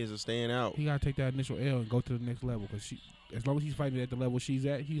than he is of staying out. He gotta take that initial L and go to the next level because as long as he's fighting at the level she's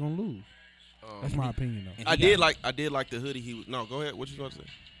at, he's gonna lose. That's my opinion though. And I he did got- like the hoodie. He was no. Go ahead. What you about to say?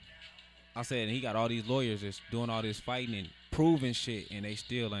 I said, and he got all these lawyers just doing all this fighting and proving shit, and they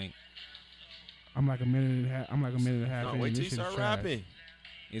still ain't. I'm like a minute and a half. No, in. wait till This you shit is start trash. rapping.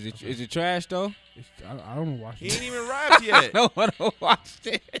 Is it trash though? I don't know why. He ain't even rapped yet. No one to watch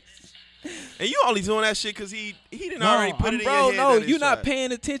this. And you only doing that shit because he didn't already put it in bro, your head. no, that it's you're not trash.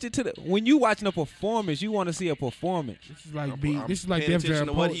 paying attention to the. When you watching a performance, you want to see a performance. This is like I'm this is like paying Def attention Jam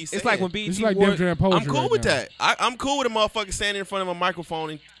to what poetry. he's It's like when saying. BET This is like Award- Def Jam poetry. I'm cool right with now. that. I'm cool with a motherfucker standing in front of a microphone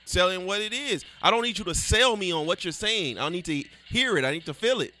and telling what it is. I don't need you to sell me on what you're saying. I need to hear it. I need to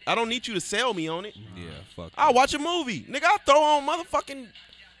feel it. I don't need you to sell me on it. Yeah, fuck. I'll watch a movie. Nigga, I'll throw on motherfucking,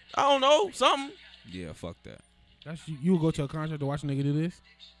 I don't know, something. Yeah, fuck that. That's you would go to a concert to watch a nigga do this?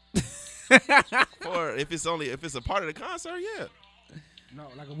 Or if it's a part of the concert, yeah. No,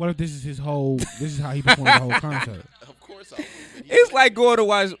 like what if this is how he performed the whole concert? Of course I would. It's like going to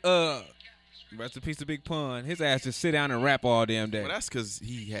watch. Rest in peace to Big Pun. His ass just sit down and rap all damn day. Well, that's because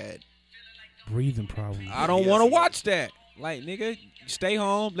he had. Breathing problems. I don't Yes, want to he watch that. Like, nigga, stay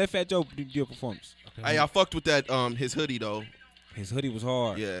home. Let Fat Joe do your performance. Okay. Hey, I fucked with that his hoodie though. His hoodie was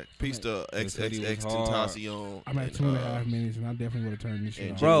hard. Yeah, peace to His hoodie was XXX hard. Tentacion. I'm at and, 2.5 minutes, and I definitely would have turned this shit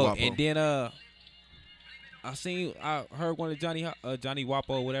and off. Bro, Wapo. and then I heard one of Johnny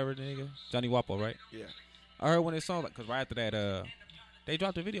Wapo, whatever the nigga, Johnny Wapo, right? Yeah. I heard one of his songs, because right after that, they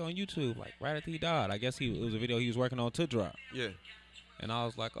dropped a video on YouTube, like right after he died. I guess it was a video he was working on to drop, Yeah. and I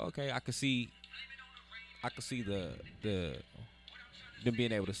was like, okay, I could see the them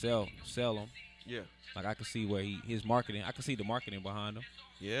being able to sell them. Yeah. Like I could see where his marketing. I could see the marketing behind him.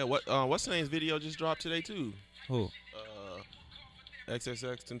 Yeah. What's the name's video just dropped today too? Who?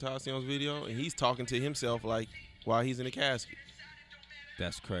 XXX Tentacion's video, and he's talking to himself like while he's in the casket.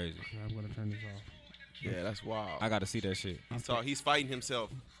 That's crazy. Okay, I'm gonna turn this off. Yeah, that's wild. I got to see that shit. He's fighting himself.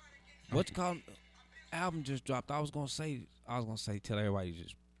 What's it called? Album just dropped. I was gonna say, tell everybody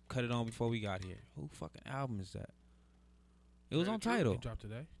just cut it on before we got here. Who fucking album is that? It was on Tidal. It dropped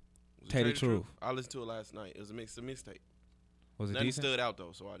today. Was it Tell the Tell Truth. I listened to it last night. It was a mixtape. Was it Nothing decent? stood out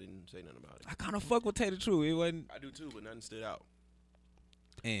though, so I didn't say nothing about it. I kind of fuck with Tater True. It wasn't. I do too, but nothing stood out.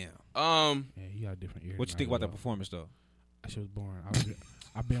 Damn. Yeah, he got a different ear. What you think about that performance though? That shit was boring.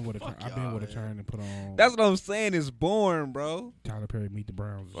 I've been with a turn. I've been with a turn and put on. That's what I'm saying. It's boring, bro. Tyler Perry Meet the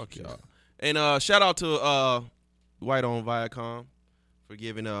Browns. Fuck y'all. And shout out to White on Viacom for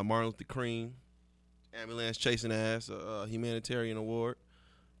giving Martin Luther King ambulance chasing ass a humanitarian award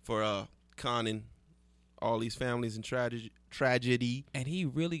for conning all these families in tragedy And he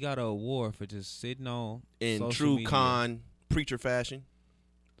really got an award for just sitting on in social true media, con preacher fashion.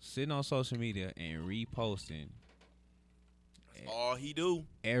 sitting on social media and reposting All he do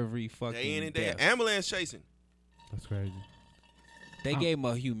every fucking day in and day death. out. Ambulance chasing. That's crazy. They gave him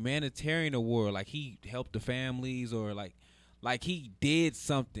a humanitarian award, like he helped the families or like he did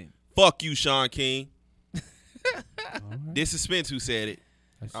something. Fuck you, Sean King. All right. This is Spence who said it.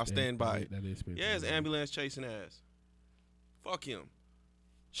 That's- I'll stand by it. That is spiritual. Yeah, it's ambulance chasing ass. Fuck him.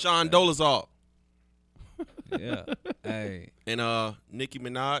 Sean Dolezal. Yeah. Hey. And Nicki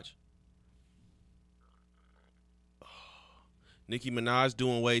Minaj. Nicki Minaj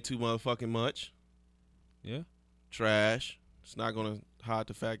doing way too motherfucking much. Yeah. Trash. It's not gonna hide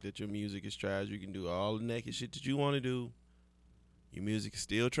the fact that your music is trash. You can do all the naked shit that you want to do. Your music is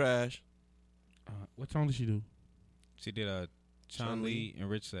still trash. What song did she do? She did a Chun Li and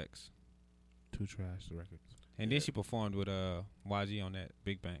Rich Sex. Two Trash records. And then she performed with YG on that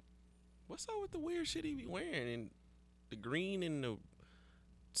Big Bang. What's up with the weird shit he be wearing and the green and the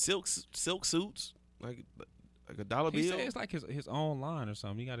silk suits like a dollar He bill? said it's like his own line or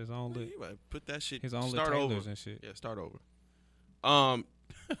something. He got his own Man, look, you better put that shit. his own Start little over. tailors and shit. Yeah, start over.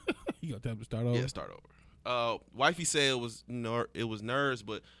 You gonna tell him to start over? Yeah, start over. Wifey said it was nerves,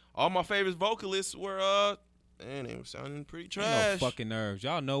 but all my favorite vocalists were man, they were sounding pretty Ain't trash. no fucking nerves.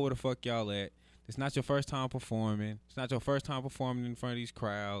 Y'all know where the fuck y'all at. It's not your first time performing. It's not your first time performing in front of these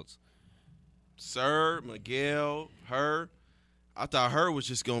crowds. Sir, Miguel, her. I thought her was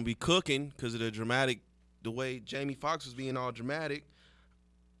just gonna be cooking because of the way Jamie Foxx was being all dramatic.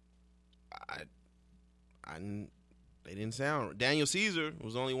 They didn't sound. Daniel Caesar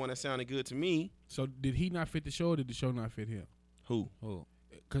was the only one that sounded good to me. So did he not fit the show, or did the show not fit him? Who? Oh,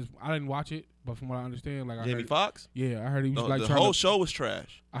 Because I didn't watch it, but from what I understand, like I Jamie heard, Foxx? yeah, I heard he was like The trying whole to. show was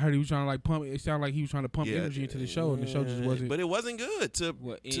trash. I heard he was trying to like pump. It sounded like he was trying to pump Yeah, energy into the show, and the show just wasn't. But it wasn't good.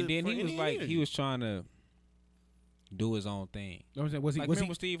 well, to and then for he was any like energy. he was trying to do his own thing. You know what I'm saying? Was he? Like Was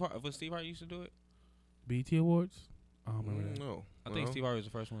remember he? Steve Harvey used to do it? BET Awards? I don't remember that. No, I think well, Steve Harvey was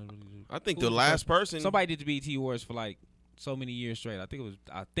the first one to really do it. I think Who the was last first- person. Somebody did the BET Awards for like so many years straight. I think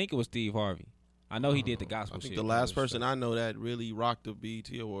it was Steve Harvey. I know he did the gospel I think shit. the but last it was person straight. I know that really rocked the BET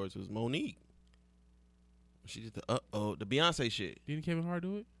Awards was Monique. She did the Beyonce shit. Didn't Kevin Hart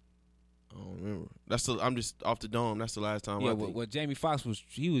do it? I don't remember. I'm just off the dome. That's the last time. Yeah, I think. what Jamie Foxx was,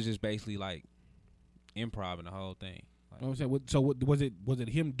 he was just basically like improv the whole thing. You know what I'm saying? Was it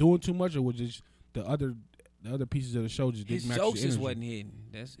him doing too much, or was it just the other pieces of the show just His didn't match jokes the just energy? wasn't hidden.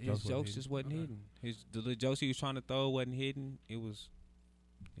 His Jokes wasn't jokes hidden. just wasn't Okay. hidden. The little jokes he was trying to throw wasn't hidden. It was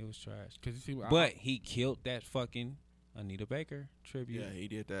trash. Cause you see, But he killed that fucking Anita Baker tribute. Yeah, he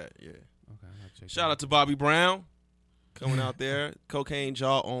did that. Yeah. okay, I'll check Shout that out to Bobby Brown coming out there. Cocaine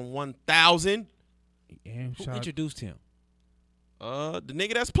Jaw on 1,000. And Who shout introduced him? The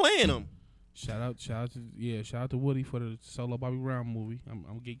nigga that's playing him. out to Woody for the solo Bobby Brown movie.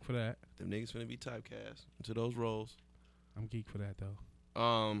 I'm geek for that. Them niggas finna be typecast into those roles. I'm geek for that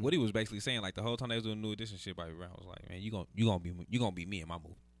though. Woody was basically saying like the whole time they was doing New Edition shit. Bobby Brown was like, "Man, you gonna be me in my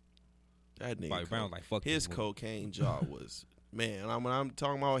movie." That nigga. Bobby Brown was like, "Fuck his this movie." cocaine jaw was man. When I'm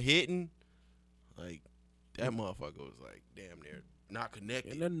talking about hitting, like that motherfucker was like damn near not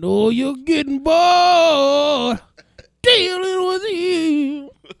connected. And I know you're getting bored. Dealing with you.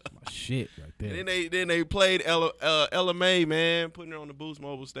 My shit right there. And then they played Ella May, man, putting her on the Boost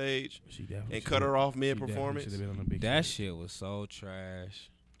Mobile stage She definitely and cut her off mid performance. Should have been on the big That stage. shit was so trash.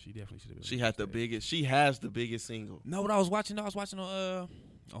 She definitely should have been. She on had the stage. biggest. She has the biggest single. No, what I was watching on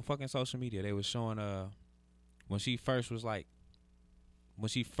fucking social media. They was showing when she first was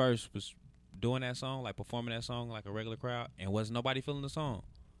doing that song, like performing that song like a regular crowd, and wasn't nobody feeling the song.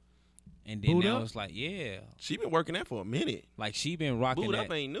 And then Booed now Up? it's like, yeah, She been working that for a minute. like she been rocking Boot that.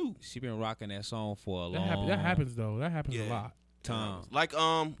 Up ain't new. She been rocking that song for a That, long that happens though. That happens Yeah. a lot. time. Like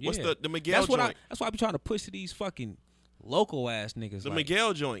what's Yeah. the Miguel joint? That's why I be trying to push to these fucking local ass niggas. The like,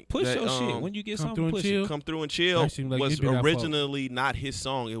 Miguel joint. push that, your shit when you get Come something. Through and Push Chill. it. Come Through and Chill That seemed like was it been out for- originally not his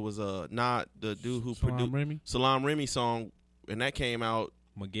song. It was not the dude who Salam produced Remy. Salam Remy song, and that came out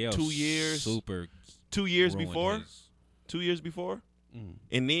Miguel 2 years. super 2 years ruined before. his- 2 years before, Mm.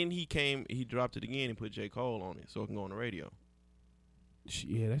 and then he dropped it again and put J. Cole on it so it can go on the radio.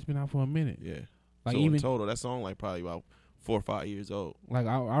 Yeah, that's been out for a minute. Yeah. Like so even in total, that song like probably about 4 or 5 years old. like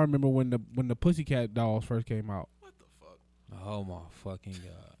I remember when the Pussycat Dolls first came out. What the fuck? Oh my fucking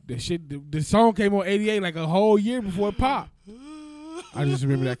god! The song came on 88 like a whole year before it popped. I just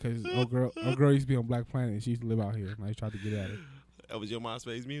remember that because a girl used to be on Black Planet and she used to live out here and I tried to get at her. That was your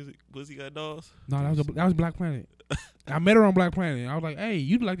MySpace music? Pussycat Dolls? No, that was Black Planet. I met her on Black Planet. I was like, "Hey,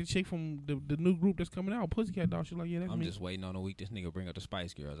 you like the chick from the new group that's coming out, Pussycat Dolls?" She's like, "Yeah, that's I'm me." just waiting on a week this nigga bring up the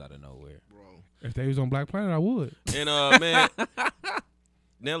Spice Girls out of nowhere. Bro. If they was on Black Planet, I would. And man,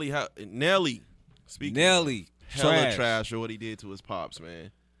 Nelly. Speaking Nelly, of hella trash for what he did to his pops,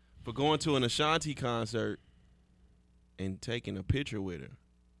 man. For going to an Ashanti concert and taking a picture with her.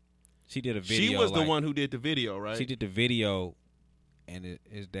 She did a video. She was the like, one who did the video, right? She did the video, and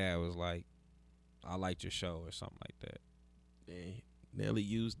his dad was like, "I liked your show" or something like that. And Nelly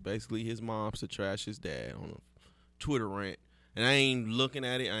used basically his moms to trash his dad on a Twitter rant. And I ain't looking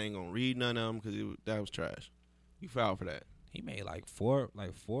at it. I ain't gonna read none of them because that was trash. You fouled for that. He made like four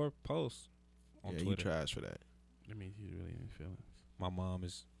posts on Yeah, Twitter. you trash for that. That means he's really in his feelings. My mom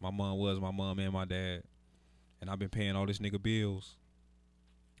was my mom and my dad, and I've been paying all this nigga bills.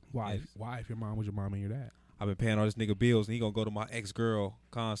 Why? Yes. Why? If your mom was your mom and your dad? I've been paying all this nigga bills, and he gonna go to my ex-girl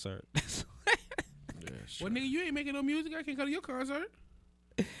concert. Yeah, Well, nigga, you ain't making no music. I can't go to your concert.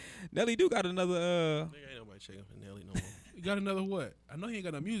 Nelly do got another. Nigga, ain't nobody checking for Nelly no more. You got another what? I know he ain't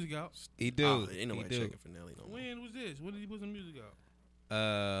got no music out. He do. Ain't he nobody do. checking for Nelly no more. When was this? When did he put some music out?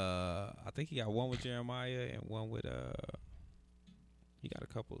 I think he got one with Jeremiah and one with He got a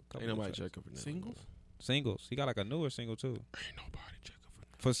couple. Ain't nobody of checking for Nelly. Singles? singles. He got like a newer single too. Ain't nobody checking for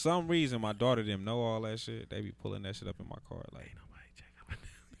Nelly. For some reason, my daughter didn't know all that shit. They be pulling that shit up in my car. Like, Ain't nobody checking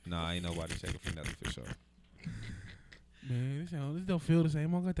for Nelly. nah, ain't nobody checking for Nelly for sure. Man, this don't feel the same.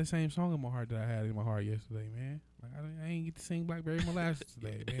 I don't got that same song in my heart that I had in my heart yesterday, man. Like I ain't get to sing Blackberry Molasses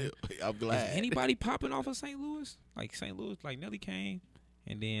today, man. I'm Is glad. anybody popping off of St. Louis? Like St. Louis, like Nelly came,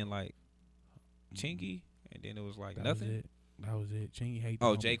 and then like Chingy, and then it was like That nothing. was it. That was it. Chingy hate. The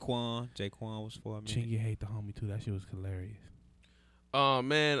Oh, homie. Jaquan was for a minute. Chingy hate the homie too. That shit was hilarious. Oh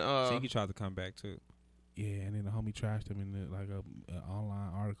man, Chingy tried to come back too. Yeah, and then the homie trashed him in the, like a online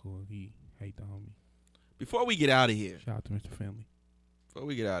article. And he hate the homie. before we get out of here, Shout out to Mr. Finley.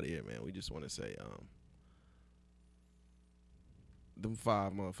 man, we just want to say, them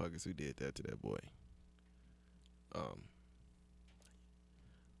 5 motherfuckers who did that to that boy.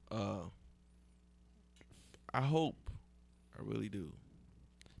 I hope, I really do.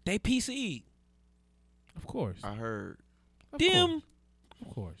 They PC'd. Of course. I heard, Of Them,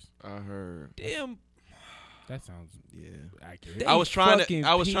 course. I heard, them. That sounds yeah. accurate. They I was trying to- fucking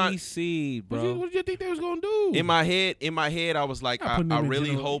I was trying- PC'd, What bro. did you think they was gonna do? In my head, I was like, Not I putting them in really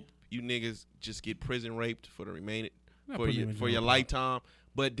general- hope you niggas just get prison raped for the remaining Not for putting your them in for your general lifetime.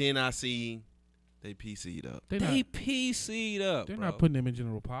 But then I see they PC'd up. They're They not. PC'd up. They're bro. not putting them in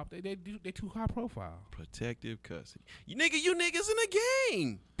general pop. They too high profile. Protective custody. You niggas in the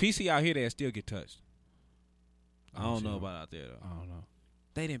game. PC out here, they still get touched. I Oh, don't know shit. about out there though. I don't know.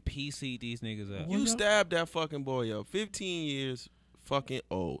 They didn't PC these niggas up. What? You stabbed that fucking boy up. 15 years fucking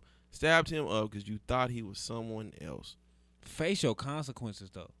old. Stabbed him up because you thought he was someone else. Face your consequences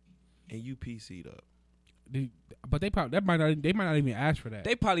though. And you PC'd up. But they might not even ask for that.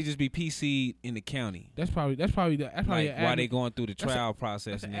 They probably just be PC'd in the county. That's probably Like an while they admin- going through the that's a- trial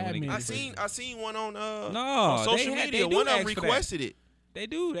process that's and an then when they admin. get I seen one on No, social they media. do One of them ask for that. requested it. They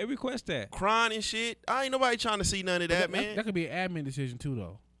do. They request that. Crying and shit. I ain't nobody trying to see none of that, man. That could be an admin decision too,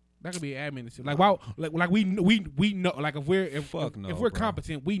 though. That could be an admin decision. Like, wow, like we know, like if we're Fuck no, if we're bro.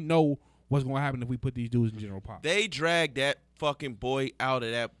 competent, we know what's gonna happen if we put these dudes in general pop. They dragged that fucking boy out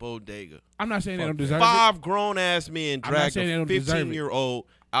of that bodega. I'm not saying they Fuck don't that. deserve 5 grown ass men I'm not dragged saying they a don't deserve it. 15-year-old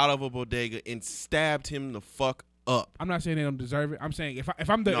out of a bodega and stabbed him the fuck up. I'm not saying they don't deserve it. I'm saying if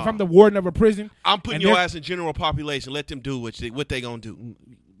I'm the Nah. if I'm the warden of a prison, I'm putting And your they're- ass in general population. Let them do what they gonna do.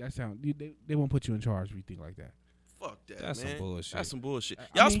 that sound they won't put you in charge if you think like that. Fuck that, That's some man. bullshit. That's some bullshit. I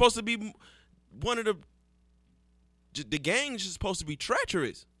Y'all mean- supposed to be one of the gangs is supposed to be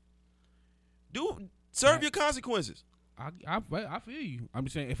treacherous. Serve Right. your consequences. I feel you. I'm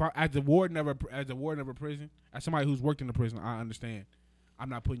just saying if I as the warden of a prison, as somebody who's worked in the prison, I understand. I'm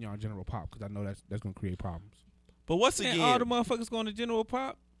not putting y'all in general pop because I know that's gonna create problems. But once Man, again, all the motherfuckers going to General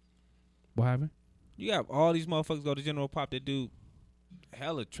Pop. What happened? You got all these motherfuckers go to General Pop that do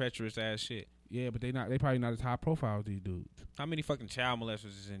hella treacherous ass shit. Yeah, but they probably not as high profile as these dudes. How many fucking child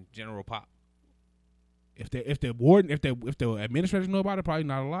molesters is in General Pop? If the warden, if the administrators know about it, probably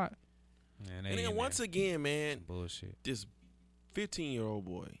not a lot. Man, they and then in once there. again, man, Bullshit. this 15-year-old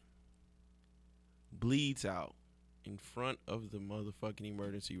boy bleeds out in front of the motherfucking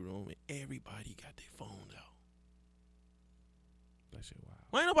emergency room, and everybody got their phones out. That shit wild.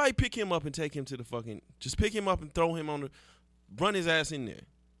 Why ain't nobody pick him up and take him to the fucking? Just pick him up and throw him on the, run his ass in there.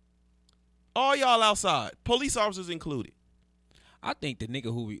 All y'all outside, police officers included. I think the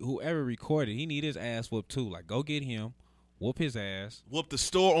nigga whoever recorded, he need his ass whooped too. Like, go get him, whoop his ass, Whoop the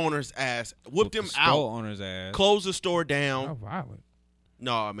store owner's ass. Whoop them the out. store owner's ass. Close the store How down. violent.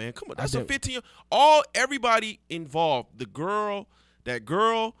 Nah, man, come on. I That's a did- 15. Everybody involved. That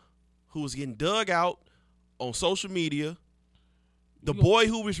girl who was getting dug out on social media. The You boy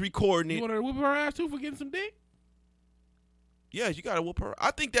who was recording You it. want her to whoop her ass too for getting some dick? Yeah, you gotta whoop her.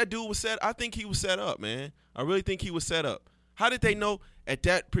 I think that dude was set. I think he was set up, man. I really think he was set up. How did they know at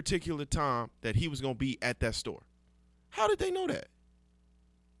that particular time that he was gonna be at that store? How did they know that?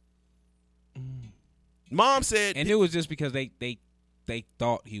 Mom said, And it was just because they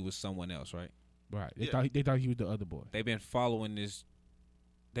thought he was someone else, right? Right. Yeah. They thought he was the other boy. They've been following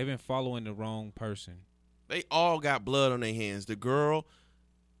the wrong person. they all got blood on their hands. The girl,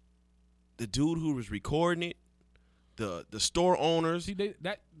 the dude who was recording it, the store owners, See, the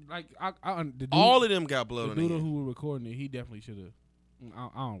dude, all of them got blood the on their dude hands. who was recording it, he definitely should have. I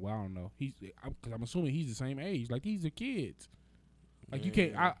don't know. Because I'm assuming he's the same age. Like, these are kids. Like, you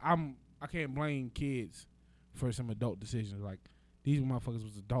can't. I can't blame kids for some adult decisions. Like, these motherfuckers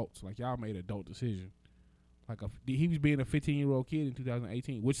was adults. Like, y'all made an adult decision. Like, he was being a 15-year-old kid in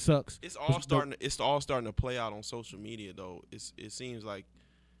 2018, which sucks. It's all starting to play out on social media though. It seems like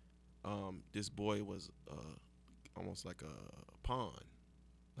this boy was almost like a pawn,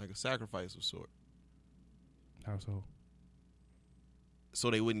 like a sacrifice of sort, How so? so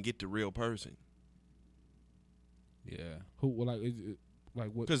they wouldn't get the real person. Yeah. Who? Well, like, is it,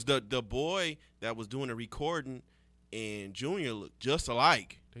 like what? Because the boy that was doing the recording and Junior looked just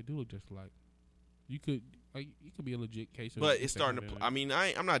alike. They do look just alike. You could be a legit case. But it's starting to. I mean,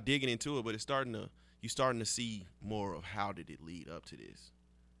 I'm not digging into it, but it's starting to. You're starting to see more of how did it lead up to this.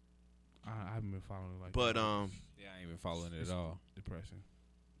 I haven't been following it like But that. Yeah, I ain't even following it at all. Depressing.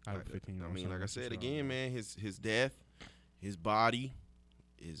 I have a 15-year-old I mean, son, like I which said is, again, man, his death, his body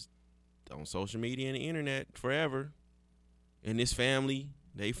is on social media and the internet forever. And his family,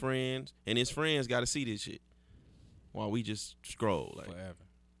 they friends, and his friends got to see this shit while we just scroll. Like, Forever.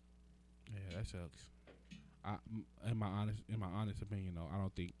 Yeah, that sucks. In my honest opinion, though, I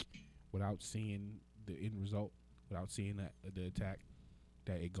don't think without seeing the end result, without seeing the attack,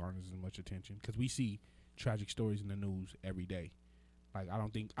 that it garners as much attention, because we see tragic stories in the news every day. Like, I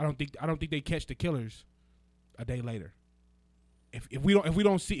don't think they catch the killers a day later. If we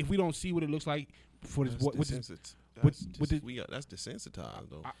don't see what it looks like for this boy, that's desensitized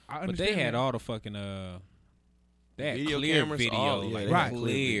though. I But they understand had that. all the fucking they had Video clear cameras, video, all- yeah, like they had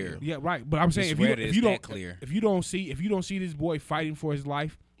clear. Yeah, right. But I'm saying Just if read it, you it's don't that clear. if you don't see this boy fighting for his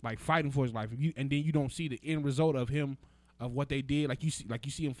life, and then you don't see the end result of him of what they did, like you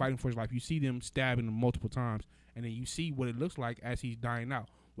see him fighting for his life, you see them stabbing him multiple times, and then you see what it looks like as he's dying out.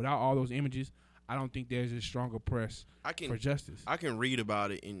 Without all those images, I don't think there's a stronger press for justice. I can read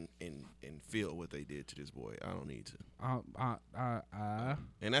about it and feel what they did to this boy. I don't need to.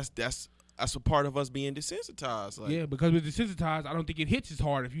 And that's a part of us being desensitized. Like, yeah, because with desensitized, I don't think it hits as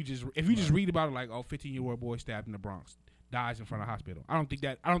hard if you just read about it like, oh, 15-year-old boy stabbed in the Bronx, dies in front of a hospital. I don't think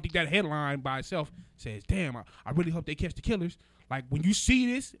that headline by itself says, damn, I really hope they catch the killers. Like, when you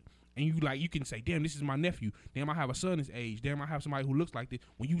see this and you can say, damn, this is my nephew. Damn, I have a son his age. Damn, I have somebody who looks like this.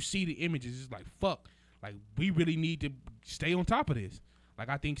 When you see the images, it's like, fuck. Like, we really need to stay on top of this. Like,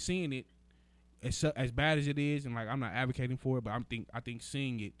 I think seeing it, as bad as it is, and like, I'm not advocating for it, but I think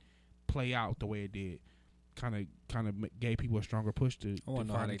seeing it play out the way it did kind of gave people a stronger push to I want to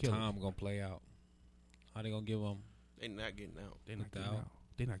know how find their the killers. time gonna play out. How they gonna give them? they not getting out. They're not Get getting out. out.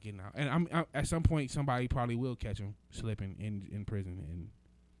 They're not getting out. And I'm at some point somebody probably will catch him slipping in prison, and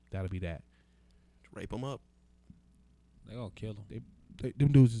that'll be that. Rape them up. They gonna kill them.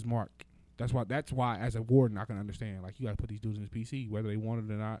 Them dudes is marked. That's why as a warden I can understand. Like, you got to put these dudes in this PC, whether they want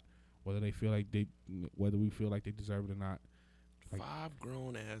it or not, whether we feel like they deserve it or not. Like, 5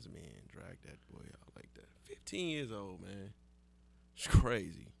 grown ass men dragged that boy out like that. 15 years old, man. It's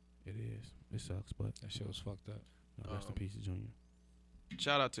crazy. it is. It sucks, but That shit was fucked up. rest in peace, Junior.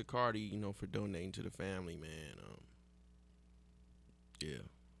 Shout out to Cardi, for donating to the family, man. Yeah,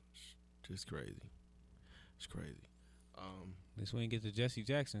 it's just crazy. It's crazy. At least we didn't get the Jesse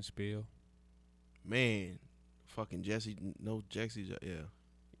Jackson spill. Man, fucking Jesse, yeah.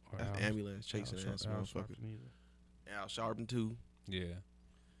 That's the ambulance chasing ass motherfucker. Al Sharpton too.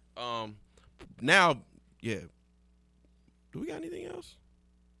 Yeah. Now, yeah. Do we got anything else?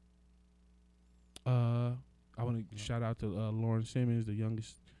 I want to shout out to Lauren Simmons, the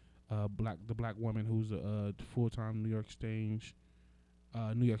youngest black woman who's a full-time New York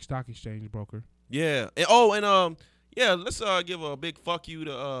Stock Exchange broker. Yeah. And let's give a big fuck you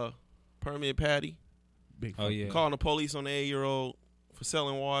to Permit Patty. Big Oh, yeah. Calling the police on the 8-year-old for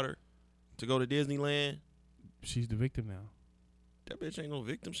selling water to go to Disneyland. She's the victim now. That bitch ain't no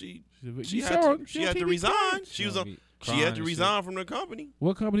victim. She She had to resign. She gonna had be to crying and resign from the company.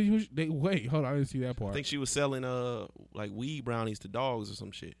 What company was they? Wait, hold on, I didn't see that I part. think she was selling like weed brownies to dogs or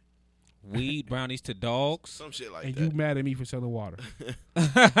some shit. Weed brownies to dogs. Some shit like And that. you mad at me for selling water?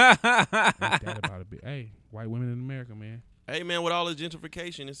 Ain't that about a bit? Hey, white women in America, man. Hey man, with all this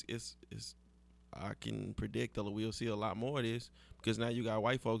gentrification, it's I can predict that we'll see a lot more of this because now you got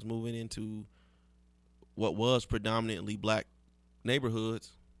white folks moving into what was predominantly black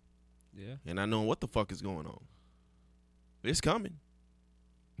neighborhoods, Yeah. and not knowing what the fuck is going on. It's coming.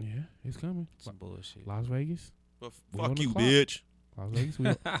 Yeah, it's coming. Some bullshit. Las Vegas. But We're on fuck the you, clock. bitch. Las Vegas.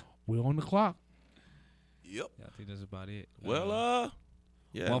 We're on the clock. Yep. Yeah, I think that's about it. Well,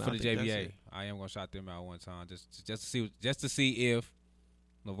 yeah. one no, for I the think that's JBA. it. I am gonna shout them out one time just to see if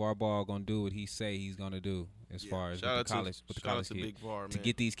LeVar Ball gonna do what he say he's gonna do as Yeah. far as Shout with the out college shout out to kid Big VAR, to man.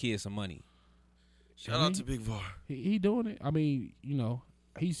 get these kids some money. Shout out to Big VAR. He doing it. I mean,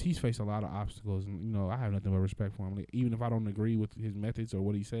 he's faced a lot of obstacles, and I have nothing but respect for him. Like, even if I don't agree with his methods or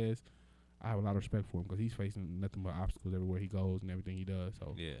what he says, I have a lot of respect for him because he's facing nothing but obstacles everywhere he goes and everything he does.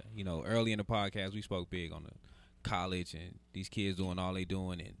 So Yeah, early in the podcast we spoke big on the college and these kids doing all they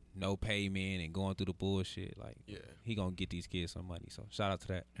doing and no payment and going through the bullshit. Like, Yeah. he gonna get these kids some money. So shout out to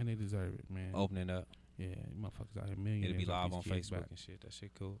that. and they deserve it, man. Opening up, Yeah, you motherfuckers out here millionaires. it'll be like live these on kids Facebook back. and shit. That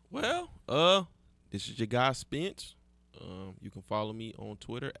shit cool. Well, this is your guy Spence. You can follow me on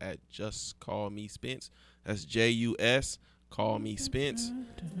Twitter at Just Call Me Spence. That's JUS. Call me Spence.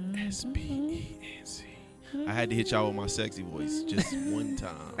 SPENC. I had to hit y'all with my sexy voice just one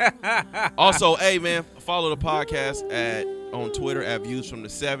time. Also, hey man, follow the podcast on Twitter at Views from the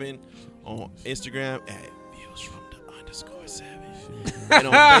 7, on Instagram at Views from the _7, and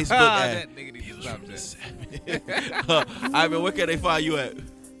on Facebook at That nigga need to stop that. 7. Ivan, where can they find you at?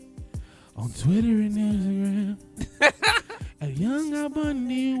 On Twitter and Instagram. At Young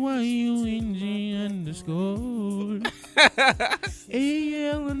Bundy YUNG_.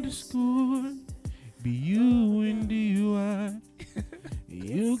 AL_ BUNDY.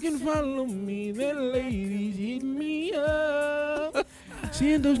 You can follow me, the ladies hit me up.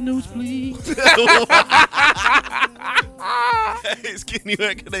 Send those notes, please. Hey, Skinny,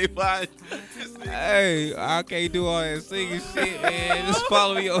 where can they find you? Hey, I can't do all that singing shit, man. Just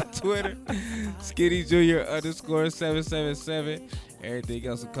follow me on Twitter, Skinny Jr. _777. Everything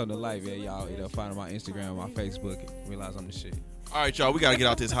else will come to light, man. Y'all find my Instagram, my Facebook, and realize I'm the shit. All right, y'all, we got to get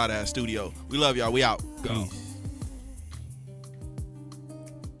out this hot-ass studio. We love y'all. We out. Peace.